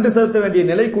நன்றி செலுத்த வேண்டிய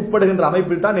நிலைக்கு உட்படுகின்ற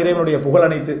அமைப்பில் தான் இறைவனுடைய புகழ்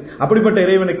அனைத்து. அப்படிப்பட்ட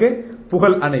இறைவனுக்கு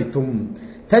புகழ் அனைத்தும்.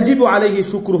 تجب عليه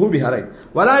شكره بهرين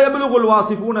ولا يبلغ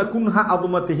الواصفون كنه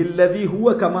عظمته الذي هو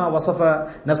كما وصف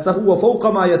نفسه وفوق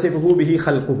ما يصفه به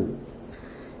خلقه.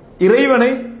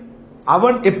 இறைவனை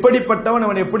அவன் எப்படிப்பட்டவன்,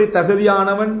 அவன் எப்படி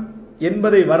தகுதியானவன்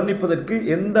என்பதை வர்ணிப்பதற்கு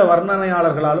எந்த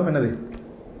வர்ணனையாளர்களாலும் என்னது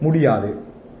முடியாது.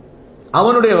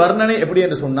 அவனுடைய வர்ணனை எப்படி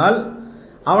என்று சொன்னால்,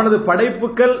 அவனது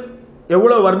படைப்புகள்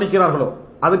எவ்வளவு வர்ணிக்கிறார்களோ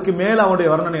அதுக்கு மேல அவனுடைய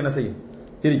வர்ணனை என்ன செய்யும்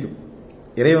இருக்கும்.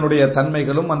 இறைவனுடைய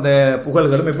தன்மைகளும் அந்த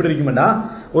புகழ்களும் எப்படி இருக்குமெண்டா,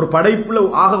 ஒரு படைப்புல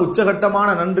ஆக உச்சகட்டமான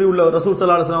நன்றி உள்ள ரசூல்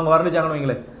ஸல்லல்லாஹு அலைஹி வஸல்லம் வர்ணிச்சாங்கன்னு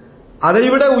வைங்களேன், அதை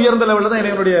விட உயர்ந்த லெவலில் தான்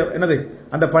இறைவனுடைய என்னது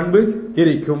அந்த பண்பு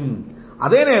இருக்கும்.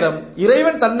 அதே நேரம்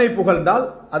இறைவன் தன்னை புகழ்ந்தால்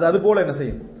அது போல என்ன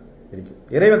செய்யும் இருக்கும்.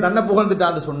 இறைவன் தன்னை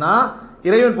புகழ்ந்துட்டான்னு சொன்னா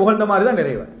இறைவன் புகழ்ந்த மாதிரி தான்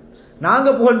இறைவன். நாங்க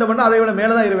புகழ்ந்தோம்னா அதை விட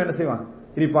மேலதான் இறைவன் என்ன செய்வான்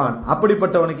இருப்பான்.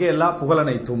 அப்படிப்பட்டவனுக்கு எல்லா புகழ்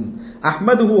அனைத்தும்.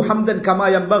 அஹ்மதுஹு ஹம்தன் கமா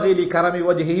யம்பகி லி கரமி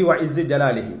வஜ்ஹிஹி வ இஸ்ஸி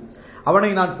ஜலாலிஹி. அவனை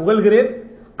நான் புகழ்கிறேன்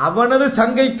அவனது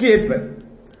சங்கைக்கு ஏற்ப,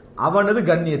 அவனது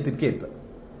கண்ணியத்திற்கு ஏற்ப.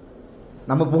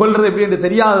 நம்ம புகழ்றது எப்படி என்று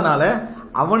தெரியாதனால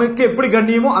அவனுக்கு எப்படி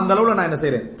கண்ணியமோ அந்த அளவுல நான் என்ன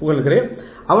செய்றேன் புகழ்கிறேன்.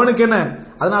 அவனுக்கு என்ன,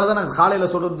 அதனாலதான் நான் காலையில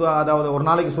சொல்றது, அதாவது ஒரு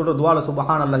நாளைக்கு சொல்ற துஆல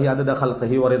சுப்ஹானல்லாஹி அதத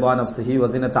கல்கிஹி வ ரிضா நஃப்ஸிஹி வ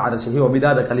ஸினத அர்ஷிஹி வ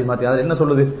மிதாத கலிமாத்தி. அது என்ன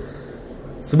சொல்லுது?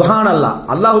 சுப்ஹானல்லாஹ்,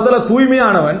 அல்லாஹ் தஆலா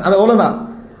தூய்மையானவன், அது அவ்வளவுதான்.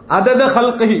 அதத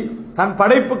கல்கிஹி, தன்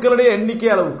படைப்புகளுடைய எண்ணிக்கை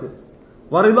அளவுக்கு,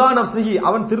 வ ரிضா நஃப்ஸிஹி,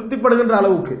 அவன் திருப்திப்படுகின்ற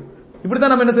அளவுக்கு.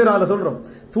 இப்படித்தான் நம்ம என்ன செய்யறோம், அதுல சொல்றோம்,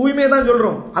 தூய்மையை தான்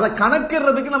சொல்றோம். அதை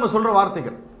கணக்கிறதுக்கு நம்ம சொல்ற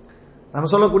வார்த்தைகள் நம்ம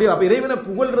சொல்லக்கூடிய. அப்ப இறைவனை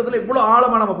புகழ்றதுல எவ்வளவு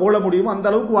ஆழமா நம்ம புகழ முடியுமோ அந்த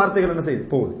அளவுக்கு வார்த்தைகள் என்ன செய்யுது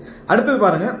போகுது. அடுத்தது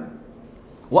பாருங்க,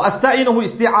 வஅஸ்தஈனுஹு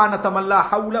இஸ்திஆனத மன் லா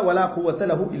ஹவ்ல வலா குவத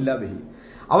லஹு இல்லா பிஹி.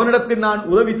 அவனிடத்தில் நான்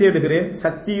உதவி தேடுகிறேன்,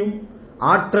 சக்தியும்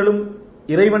ஆற்றலும்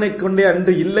இறைவனை கொண்டே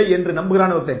அன்று இல்லை என்று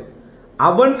நம்புகிறான் ஒருத்தன்.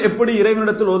 அவன் எப்படி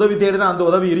இறைவனிடத்தில் உதவி தேடினா அந்த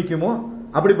உதவி இருக்குமோ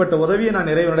அப்படிப்பட்ட உதவியை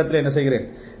நான் இறைவனிடத்தில் என்ன செய்கிறேன்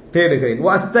தேடுகிறேன்.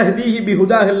 வஅஸ்தஹ்தீஹி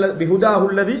பிஹுதாஹு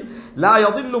அல்லதி லா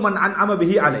யضில்லு மன் அன்அம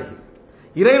பிஹி அலைஹி.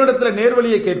 இறைவனிடத்தில்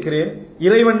நேர்வழியை கேட்கிறேன்.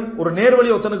 இறைவன் ஒரு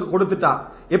நேர்வழியை ஒருத்தனுக்கு கொடுத்துட்டா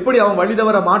எப்படி அவன் வழி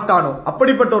தவற மாட்டானோ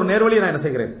அப்படிப்பட்ட ஒரு நேர்வழியை நான் என்ன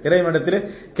செய்கிறேன் இறைவனிடத்தில்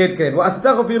கேட்கிறேன்.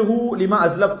 வஅஸ்தக்ஃபிருஹு லிமா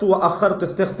அஸ்லஃப்து வ அഖர்து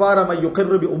இஸ்திக்ஃபார மன்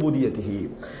யுகிர்ரு பி உபூதியத்திஹி.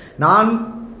 நான்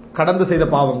கடந்து செய்த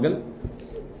பாவங்கள்,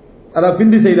 அதாவது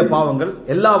பிந்தி செய்த பாவங்கள்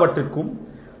எல்லாவற்றிற்கும்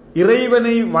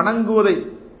இறைவனை வணங்குவதை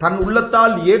தன்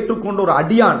உள்ளத்தால் ஏற்றுக்கொண்ட ஒரு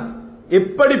அடியான்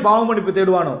எப்படி பாவ மன்னிப்பு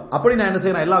தேடுவானோ அப்படி நான் என்ன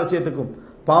செய்யறேன் எல்லா விஷயத்துக்கும்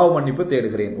பாவ மன்னிப்பு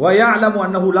தேடுகிறேன். வயஅலமு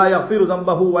அன்னஹு லா யக்ஃபிரு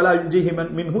தம்பஹு வலா யுன்ஜிஹி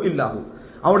மின்ஹு இல்லாஹு.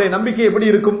 அவருடைய நம்பிக்கை எப்படி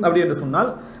இருக்கும் அப்படி என்று சொன்னால்,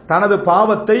 தனது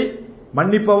பாவத்தை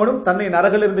மன்னிப்பவனும் தன்னை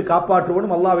நரகிலிருந்து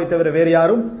காப்பாற்றுவனும் அல்லாஹ்வை தவிர வேறு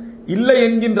யாரும் இல்லை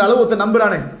என்கின்ற அளவு ஒருத்தன்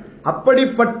நம்புறானே,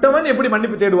 அப்படிப்பட்டவன் எப்படி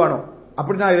மன்னிப்பு தேடுவானோ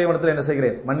அப்படி நான் இறைவனிடத்தில் என்ன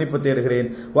செய்கிறேன் மன்னிப்பு தேடுகிறேன்.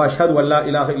 வ அஷ்ஹது அல்லா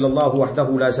இலாஹ இல்லல்லாஹு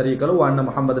வஹ்தஹு லா ஷரீக லஹு வ அன்ன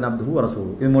முஹம்மதன் அப்துஹு வ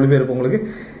ரசூலுஹு. இது மொழிபெயர்ப்பு உங்களுக்கு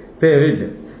தேவையில்லை.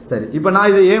 சரி, இப்ப நான்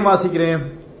இதை ஏன் வாசிக்கிறேன்?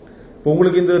 இப்ப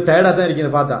உங்களுக்கு இந்த டயர்டா தான்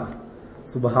இருக்குது பார்த்தா,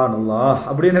 சுப்ஹானல்லாஹ்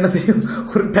அப்படின்னு என்ன செய்யும்,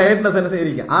 ஒரு டயர்ட்னஸ் என்ன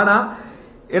செய்யறீங்க. ஆனா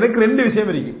எனக்கு ரெண்டு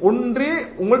விஷயம் இருக்கு. ஒன்று,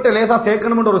 உங்கள்கிட்ட லேசா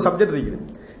சேர்க்கணும்ன்ற ஒரு சப்ஜெக்ட் இருக்குது.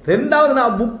 ரெண்டாவது,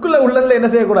 நான் புக்ல உள்ளதுல என்ன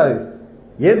செய்யக்கூடாது,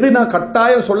 எது நான்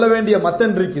கட்டாயம் சொல்ல வேண்டிய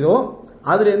மத்தன் இருக்குதோ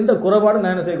அதுல எந்த குறைபாடும்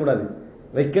நான் என்ன செய்யக்கூடாது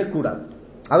வைக்க கூடாது.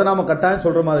 அதை நாம கட்டாயம்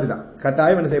சொல்ற மாதிரி தான்.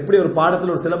 கட்டாயம் என்ன செய்ய, எப்படி ஒரு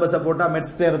பாடத்தில் ஒரு சிலபஸை போட்டா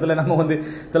மெட்ஸ் நேரத்தில் நம்ம வந்து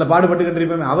சில பாடுபட்டுக்கிட்டு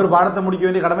இருப்போம், அவர் பாடத்தை முடிக்க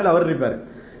வேண்டிய கடமையில் அவர் இருப்பாரு,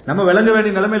 நம்ம விளங்க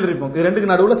வேண்டிய நிலைமையில் இருப்போம். இது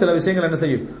ரெண்டுக்கு நடுவில் சில விஷயங்கள் என்ன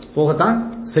செய்யும் போகத்தான்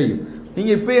செய்யும்.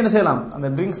 நீங்க இப்ப என்ன செய்யலாம், அந்த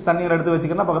ட்ரிங்க்ஸ் தண்ணீர் எடுத்து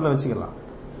வச்சுக்கலாம், பக்கத்துல வச்சுக்கலாம்,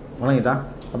 வணங்கிட்டா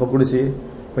அப்ப குடிச்சு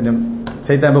கொஞ்சம்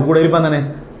சைத்தான் இப்ப கூட இருப்பான் தானே,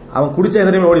 அவன் குடிச்ச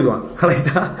எந்த ஓடிடுவான்,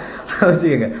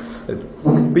 வச்சுக்கோங்க.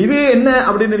 இது என்ன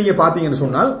அப்படின்னு நீங்க பாத்தீங்கன்னு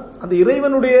சொன்னால், அந்த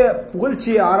இறைவனுடைய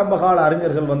புகழ்ச்சியை ஆரம்ப கால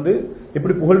அறிஞர்கள் வந்து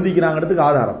எப்படி புகழ்ந்திக்கிறாங்கிறதுக்கு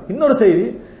ஆதாரம். இன்னொரு செய்தி,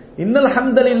 இன்னல்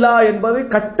ஹம்தலில்லாஹ் என்பது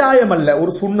கட்டாயம் அல்ல,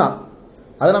 ஒரு சுன்னா.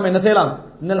 அதை நம்ம என்ன செய்யலாம்,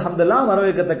 இன்னல் ஹம்தலில்லாஹ்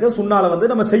வரவேற்கத்தக்க சுன்னால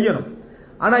வந்து நம்ம செய்யணும்.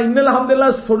 ஆனா இன்னல்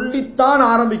ஹம்தலில்லாஹ் சொல்லித்தான்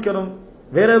ஆரம்பிக்கணும்,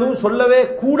 வேற எதுவும் சொல்லவே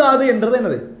கூடாது என்றது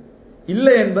என்னது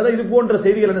இல்லை என்பதை இது போன்ற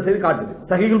செய்திகள் என்ன செய்து காட்டுது.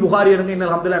 சஹீஹுல் புகாரி எடுங்க,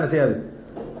 இன்னல் ஹம்தலில்லாஹ் என்ன செய்யாது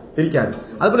இருக்காது.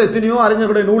 அதுபோல எத்தனையோ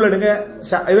அறிஞர்களுடைய நூல் எடுங்க,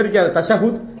 இது இருக்காது,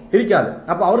 தஷஹுத் இருக்காது.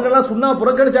 அப்ப அவர்களெல்லாம் சுன்னா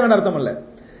புறக்கணிச்சாங்கன்னு அர்த்தம் அல்ல.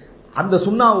 அந்த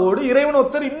சுன்னாவோடு இறைவன்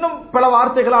ஒருத்தர் இன்னும் பல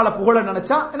வார்த்தைகளால புகழ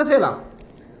நினைச்சா என்ன செய்யலாம்,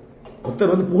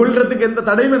 ஒருத்தர் வந்து புகழ்றதுக்கு எந்த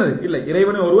தடையும் என்னது இல்லை.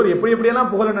 இறைவனை ஒருவர் எப்படி எப்படியெல்லாம்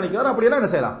புகழ நினைக்கிறாரோ அப்படியெல்லாம்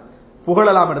என்ன செய்யலாம்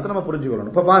புகழலாம் எடுத்து நம்ம புரிஞ்சுக்கணும்.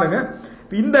 இப்ப பாருங்க,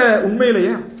 இந்த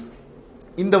உண்மையிலேயே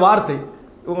இந்த வார்த்தை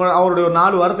அவருடைய ஒரு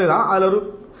 4 வார்த்தை தான், அதுல ஒரு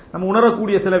நம்ம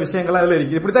உணரக்கூடிய சில விஷயங்கள் அதுல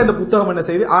இருக்குது. இப்படித்தான் இந்த புத்தகம் என்ன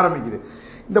செய்து ஆரம்பிக்குது.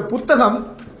 இந்த புத்தகம்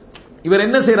இவர்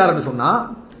என்ன செய்யறாருன்னு சொன்னா,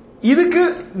 இதுக்கு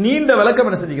நீண்ட விளக்கம்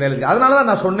என்ன செஞ்சுக்கிறேன். அதனாலதான்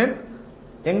நான் சொன்னேன்,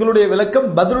 எங்களுடைய விளக்கம்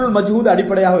பத்ருல் மஜ்ஹூத்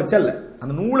அடிப்படையாக வச்சு அல்ல,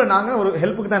 அந்த நூலை நாங்க ஒரு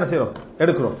ஹெல்ப்புக்கு தான் என்ன செய்யறோம்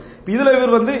எடுக்கிறோம். இதுல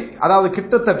இவர் வந்து அதாவது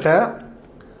கிட்டத்தட்ட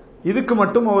இதுக்கு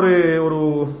மட்டும் ஒரு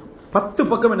 10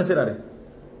 பக்கம் என்ன செய்யறாரு,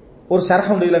 ஒரு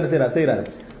ஷரஹ் உண்டு என்ன செய்யறாரு.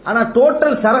 ஆனா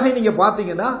டோட்டல் ஷரஹை நீங்க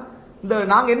பாத்தீங்கன்னா இந்த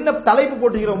நாங்க என்ன தலைப்பு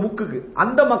போட்டுக்கிறோம் புக்குக்கு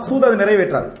அந்த மக்சூத் அது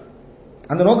நிறைவேற்றாது,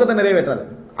 அந்த நோக்கத்தை நிறைவேற்றாது.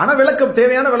 ஆனா விளக்கம்,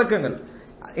 தேவையான விளக்கங்கள்.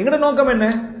 எங்கட நோக்கம் என்ன,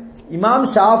 இமாம்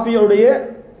ஷாஃபியுடைய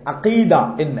அகீதா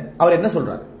என்ன, அவர் என்ன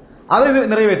சொல்றாரு அதை இது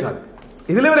நிறைவேற்றாது.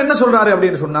 இதுல இவர் என்ன சொல்றாரு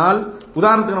அப்படின்னு சொன்னால்,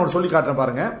 உதாரணத்துக்கு நான் சொல்லி காட்டுறேன்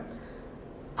பாருங்க.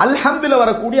 அல்ஹம்துல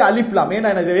வரக்கூடிய அலிஃப்லாம், ஏன்னா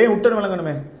இதுவே உட்டன்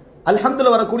விளங்கணுமே,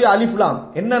 அல்ஹம்துல வரக்கூடிய அலிஃப்லாம்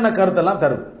என்னென்ன கருத்தெல்லாம்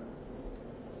தரும்,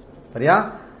 சரியா?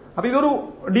 அப்ப இது ஒரு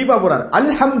டீப்பா போறாரு.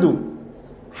 அல்ஹம்து,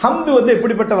 ஹம்து வந்து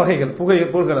எப்படிப்பட்ட வகைகள்,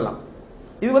 புகழ் எல்லாம்,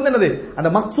 இது வந்து என்னது, அந்த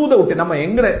மக்சூதை விட்டு நம்ம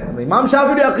எங்கட இமாம்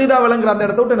ஷாஃபியுடைய அகீதா விளங்குற அந்த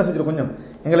இடத்த விட்டு என்ன செஞ்சிரும், கொஞ்சம்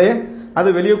எங்களையே அது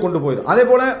வெளியே கொண்டு போயிடும். அதே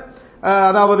போல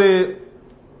அதாவது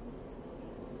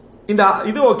இந்த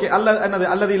இது ஓகே அல்ல என்னது,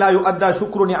 அல்லது லா யுஅத்தா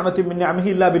ஷுக்ரு நிஅமத்தின் மின் நிஅமிஹி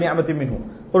இல்லா பிநிஅமத்தின் மின்ஹு,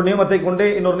 ஒரு நியமத்தை கொண்டே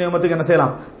இன்னொரு நியமத்துக்கு என்ன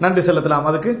செய்யலாம், நன்றி செலுத்தலாம்.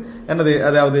 அதுக்கு என்னது,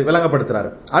 அதாவது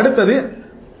விளங்கப்படுத்துறாரு. அடுத்தது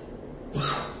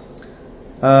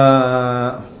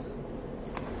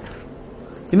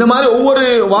இந்த மாதிரி ஒவ்வொரு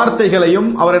வார்த்தைகளையும்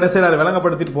அவர் என்ன செய்யறாரு,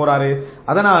 விளங்கப்படுத்திட்டு போறாரு.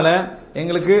 அதனால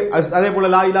எங்களுக்கு அதே போல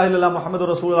லா இலாஹ இல்லல்லாஹ் முஹம்மது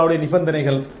ரசூலுல்லாஹ்வுடைய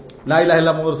நிபந்தனைகள், லா இலாஹ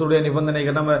இல்லல்லாஹ் முஹம்மது ரசூலுடைய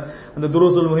நிபந்தனைகள், நம்ம அந்த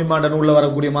துருசுல் முஹிம்மாண்ட நூல்ல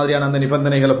வரக்கூடிய மாதிரியான அந்த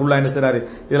நிபந்தனைகளை ஃபுல்லா என்ன செய்யறாரு,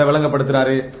 இதுல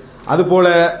விளங்கப்படுத்துறாரு. அது போல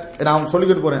நான்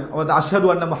சொல்லிக்கிட்டு போறேன்,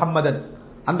 அஷ்ஹது அன்ன முஹம்மதன்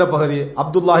அந்த பகுதி,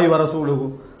 அப்துல்லாஹி வ ரசூலுஹு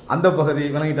அந்த பகுதி,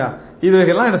 விளங்கிட்டா,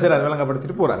 இதுவெல்லாம் என்ன செய்யறாரு,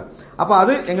 விளங்கப்படுத்திட்டு போறாரு. அப்ப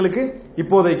அது எங்களுக்கு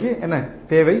இப்போதைக்கு என்ன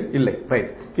தேவை இல்லை. ரைட்.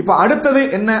 இப்ப அடுத்தது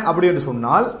என்ன அப்படின்னு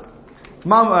சொன்னால்,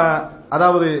 இமாம்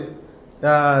அதாவது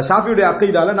ஷாஃபியுடைய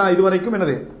அக்கீதால நான் இதுவரைக்கும்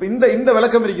என்னது இந்த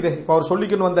விளக்கம் இருக்குது. இப்ப அவர்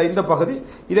சொல்லிக்கணும் வந்த இந்த பகுதி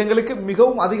இது எங்களுக்கு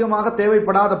மிகவும் அதிகமாக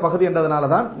தேவைப்படாத பகுதி என்றதுனால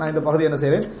தான் நான் இந்த பகுதி என்ன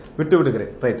செய்றேன், விட்டு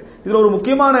விடுகிறேன். ரைட். இதுல ஒரு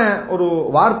முக்கியமான ஒரு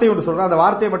வார்த்தை ஒன்று சொல்றேன், அந்த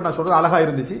வார்த்தையை மட்டும் நான் சொல்றது அழகா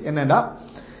இருந்துச்சு. என்னன்னா,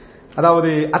 அதாவது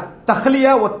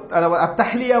அத்தஹ்லியா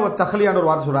ஒத்தஹ்லியான்னு ஒரு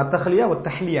வார்த்தை சொல்ற, அத்தஹ்லியா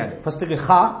ஒத்தஹ்லியான்னு ஃபர்ஸ்ட்டுக்கு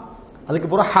ஹா, அதுக்கு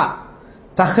பிறகு ஹா,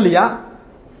 தஹ்லியா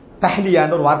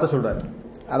தஹ்லியான்னு ஒரு வார்த்தை சொல்றாரு.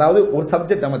 அதாவது ஒரு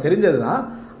சப்ஜெக்ட் நம்ம தெரிஞ்சதுதான்,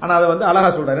 ஆனா அதை வந்து அழகா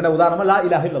சொல்றாரு. என்ன உதாரணமா, லா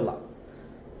இலாஹ இல்லல்லாஹ்,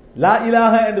 லா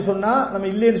இலாஹ என்று சொன்னா நம்ம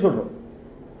இல்லைன்னு சொல்றோம்,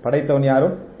 படைத்தவன்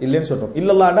யாரும் இல்லைன்னு சொல்றோம்,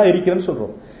 இல்லல்லாஹ்னா இருக்கிறேன்னு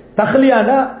சொல்றோம்.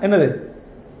 தஹ்லியானா என்னது,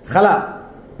 ஹலா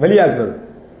வெளியாக்குறது,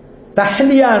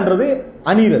 தஹ்லியான்றது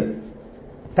அணிகிறது,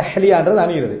 தஹ்லியான்றது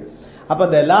அணிகிறது. அப்ப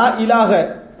இந்த லா இலாஹ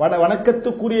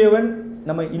வணக்கத்துக்குரியவன்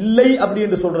நம்ம இல்லை அப்படி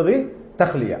என்று சொல்றது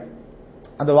தஹ்லியா,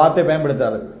 அந்த வார்த்தை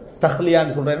பயன்படுத்தாது.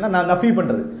 தஹ்லியான்னு சொல்றேன்னா நான் நஃபி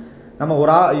பண்றது, நம்ம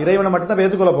ஒரு இறைவனை மட்டும் தான்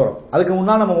ஏற்றுக்கொள்ள போறோம். அதுக்கு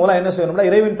முன்னால் நம்ம மூலம் என்ன செய்யணும்னா,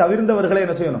 இறைவன் தவிர்ந்தவர்களை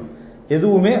என்ன செய்யணும்,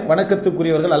 எதுவுமே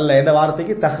வணக்கத்துக்குரியவர்கள் அல்ல என்ற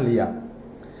வார்த்தைக்கு தஹ்லியா.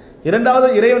 இரண்டாவது,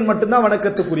 இறைவன் மட்டும்தான்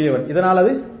வணக்கத்துக்குரியவன், இதனால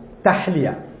அது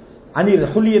தஹ்லியா. அணிர்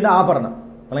ஹுலியடா ஆபரணம்,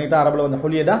 வணங்கிட்டா அரபுல வந்து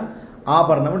ஹுலியடா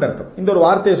ஆபரணம் அர்த்தம். இந்த ஒரு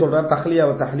வார்த்தையை சொல்றார், தஹ்லியா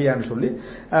தஹ்லியான்னு சொல்லி.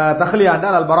 தஹ்லியா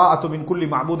என்றால் அல் பராஅத்து மின் குல்லி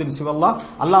மஅபூதின் சிவல்லாஹ்,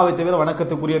 அல்லாஹ்வை தவிர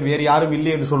வணக்கத்துக்குரியவர் வேறு யாரும்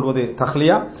இல்லை என்று சொல்வது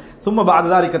தஹ்லியா. சும்ம பஅத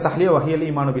ذلك தஹ்லியா வஹியல்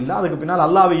ஈமானு பில்லாஹ், அதுக்கு பின்னால்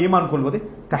அல்லாஹ்வை ஈமான் கொள்வது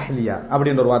தஹ்லியா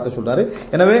அப்படின்ற ஒரு வார்த்தை சொல்றாரு.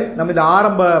 எனவே நம்ம இந்த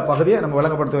ஆரம்ப பகுதியை நம்ம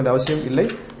விளங்கப்படுத்த வேண்டிய அவசியம் இல்லை.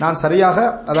 நான் சரியாக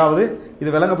அதாவது இது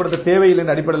விளங்கப்படுத்த தேவையில்லை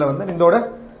என்ற அடிப்படையில் வந்து இதோட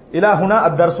இலாஹுனா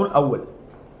அத்-தர்சுல் அவ்வல்,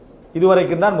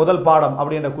 இதுவரைக்கும் தான் முதல் பாடம்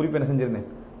அப்படின்ற குறிப்பு என்ன செஞ்சிருந்தேன்,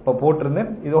 இப்ப போட்டிருந்தேன்.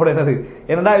 இதோட என்னது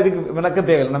என்னடா இதுக்கு விளக்க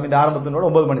தேவையில்லை, நம்ம இந்த ஆரம்பத்தினோட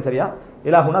 9 மணி சரியா,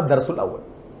 இலாஹுனா தர்சுல் அவ்வல்.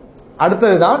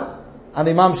 அடுத்ததுதான் அந்த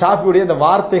இமாம் ஷாஃபியுடைய இந்த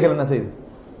வார்த்தைகள் என்ன செய்யுது,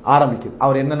 ஆரம்பிக்குது.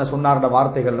 அவர் என்னென்ன சொன்னார்ன்ற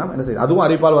வார்த்தைகள் என்ன செய்யுது, அதுவும்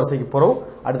அறிப்பால் வரிசைக்கு போறோம்.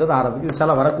 அடுத்தது ஆரம்பிக்குது. இன்ஷா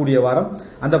அல்லாஹ் வரக்கூடிய வாரம்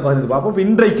அந்த பகுதி பார்ப்போம்.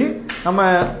 இன்றைக்கு நம்ம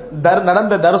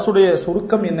நடந்த தர்சுடைய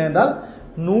சுருக்கம் என்ன என்றால்,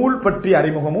 நூல் பற்றிய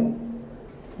அறிமுகமும்,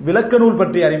 விளக்க நூல்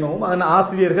பற்றிய அறிமுகமும், அதன்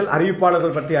ஆசிரியர்கள்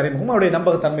அறிவிப்பாளர்கள் பற்றிய அறிமுகமும், அவருடைய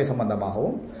நம்பகத்தன்மை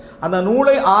சம்பந்தமாகவும், அந்த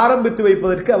நூலை ஆரம்பித்து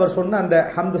வைப்பதற்கு அவர் சொன்ன அந்த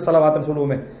ஹம்து ஸலவாத்னு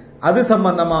சொல்லுவோமே அது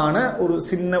சம்பந்தமான ஒரு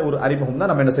சின்ன ஒரு அறிமுகம்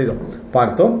தான் நம்ம என்ன செய்தோம்,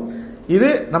 பார்த்தோம். இது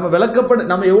நம்ம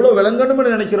நம்ம எவ்வளவு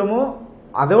விளங்கணும்னு நினைக்கிறோமோ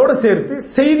அதோட சேர்த்து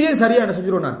செய்தியை சரியா என்ன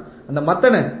செஞ்சிருவோம், நான் அந்த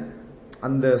மத்தனை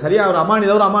அந்த சரியா ஒரு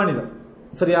அமானிதம்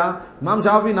சரியா, இமாம்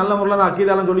ஷாஃபி நல்ல முறையில்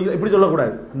அக்கீதாலாம் சொல்லி இப்படி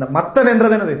சொல்லக்கூடாது. அந்த மத்தன்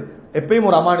என்றது என்னது, எப்பயும்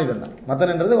ஒரு அமானிதம் தான்,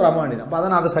 மத்தன் என்றது ஒரு அமானிதம். அப்ப அதை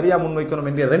நான் அதை சரியா முன்வைக்கணும்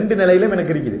என்ற 2 நிலையிலும்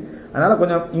எனக்கு இருக்குது. அதனால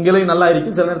கொஞ்சம் இங்கேயும் நல்லா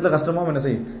இருக்கும், சில நேரத்தில் கஷ்டமாவும் என்ன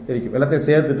செய்யும் இருக்கும். எல்லாத்தையும்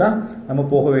சேர்த்து தான் நம்ம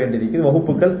போக வேண்டியிருக்குது.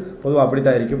 வகுப்புகள் பொதுவாக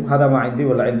அப்படித்தான் இருக்கும். ஹதா மா இந்தி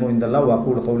வல் இல்மு இந்தல்லாஹ் வ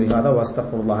அகூலு கௌலி ஹதா வ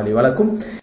அஸ்தக்ஃபிருல்லாஹ் லி வ லக்கும்.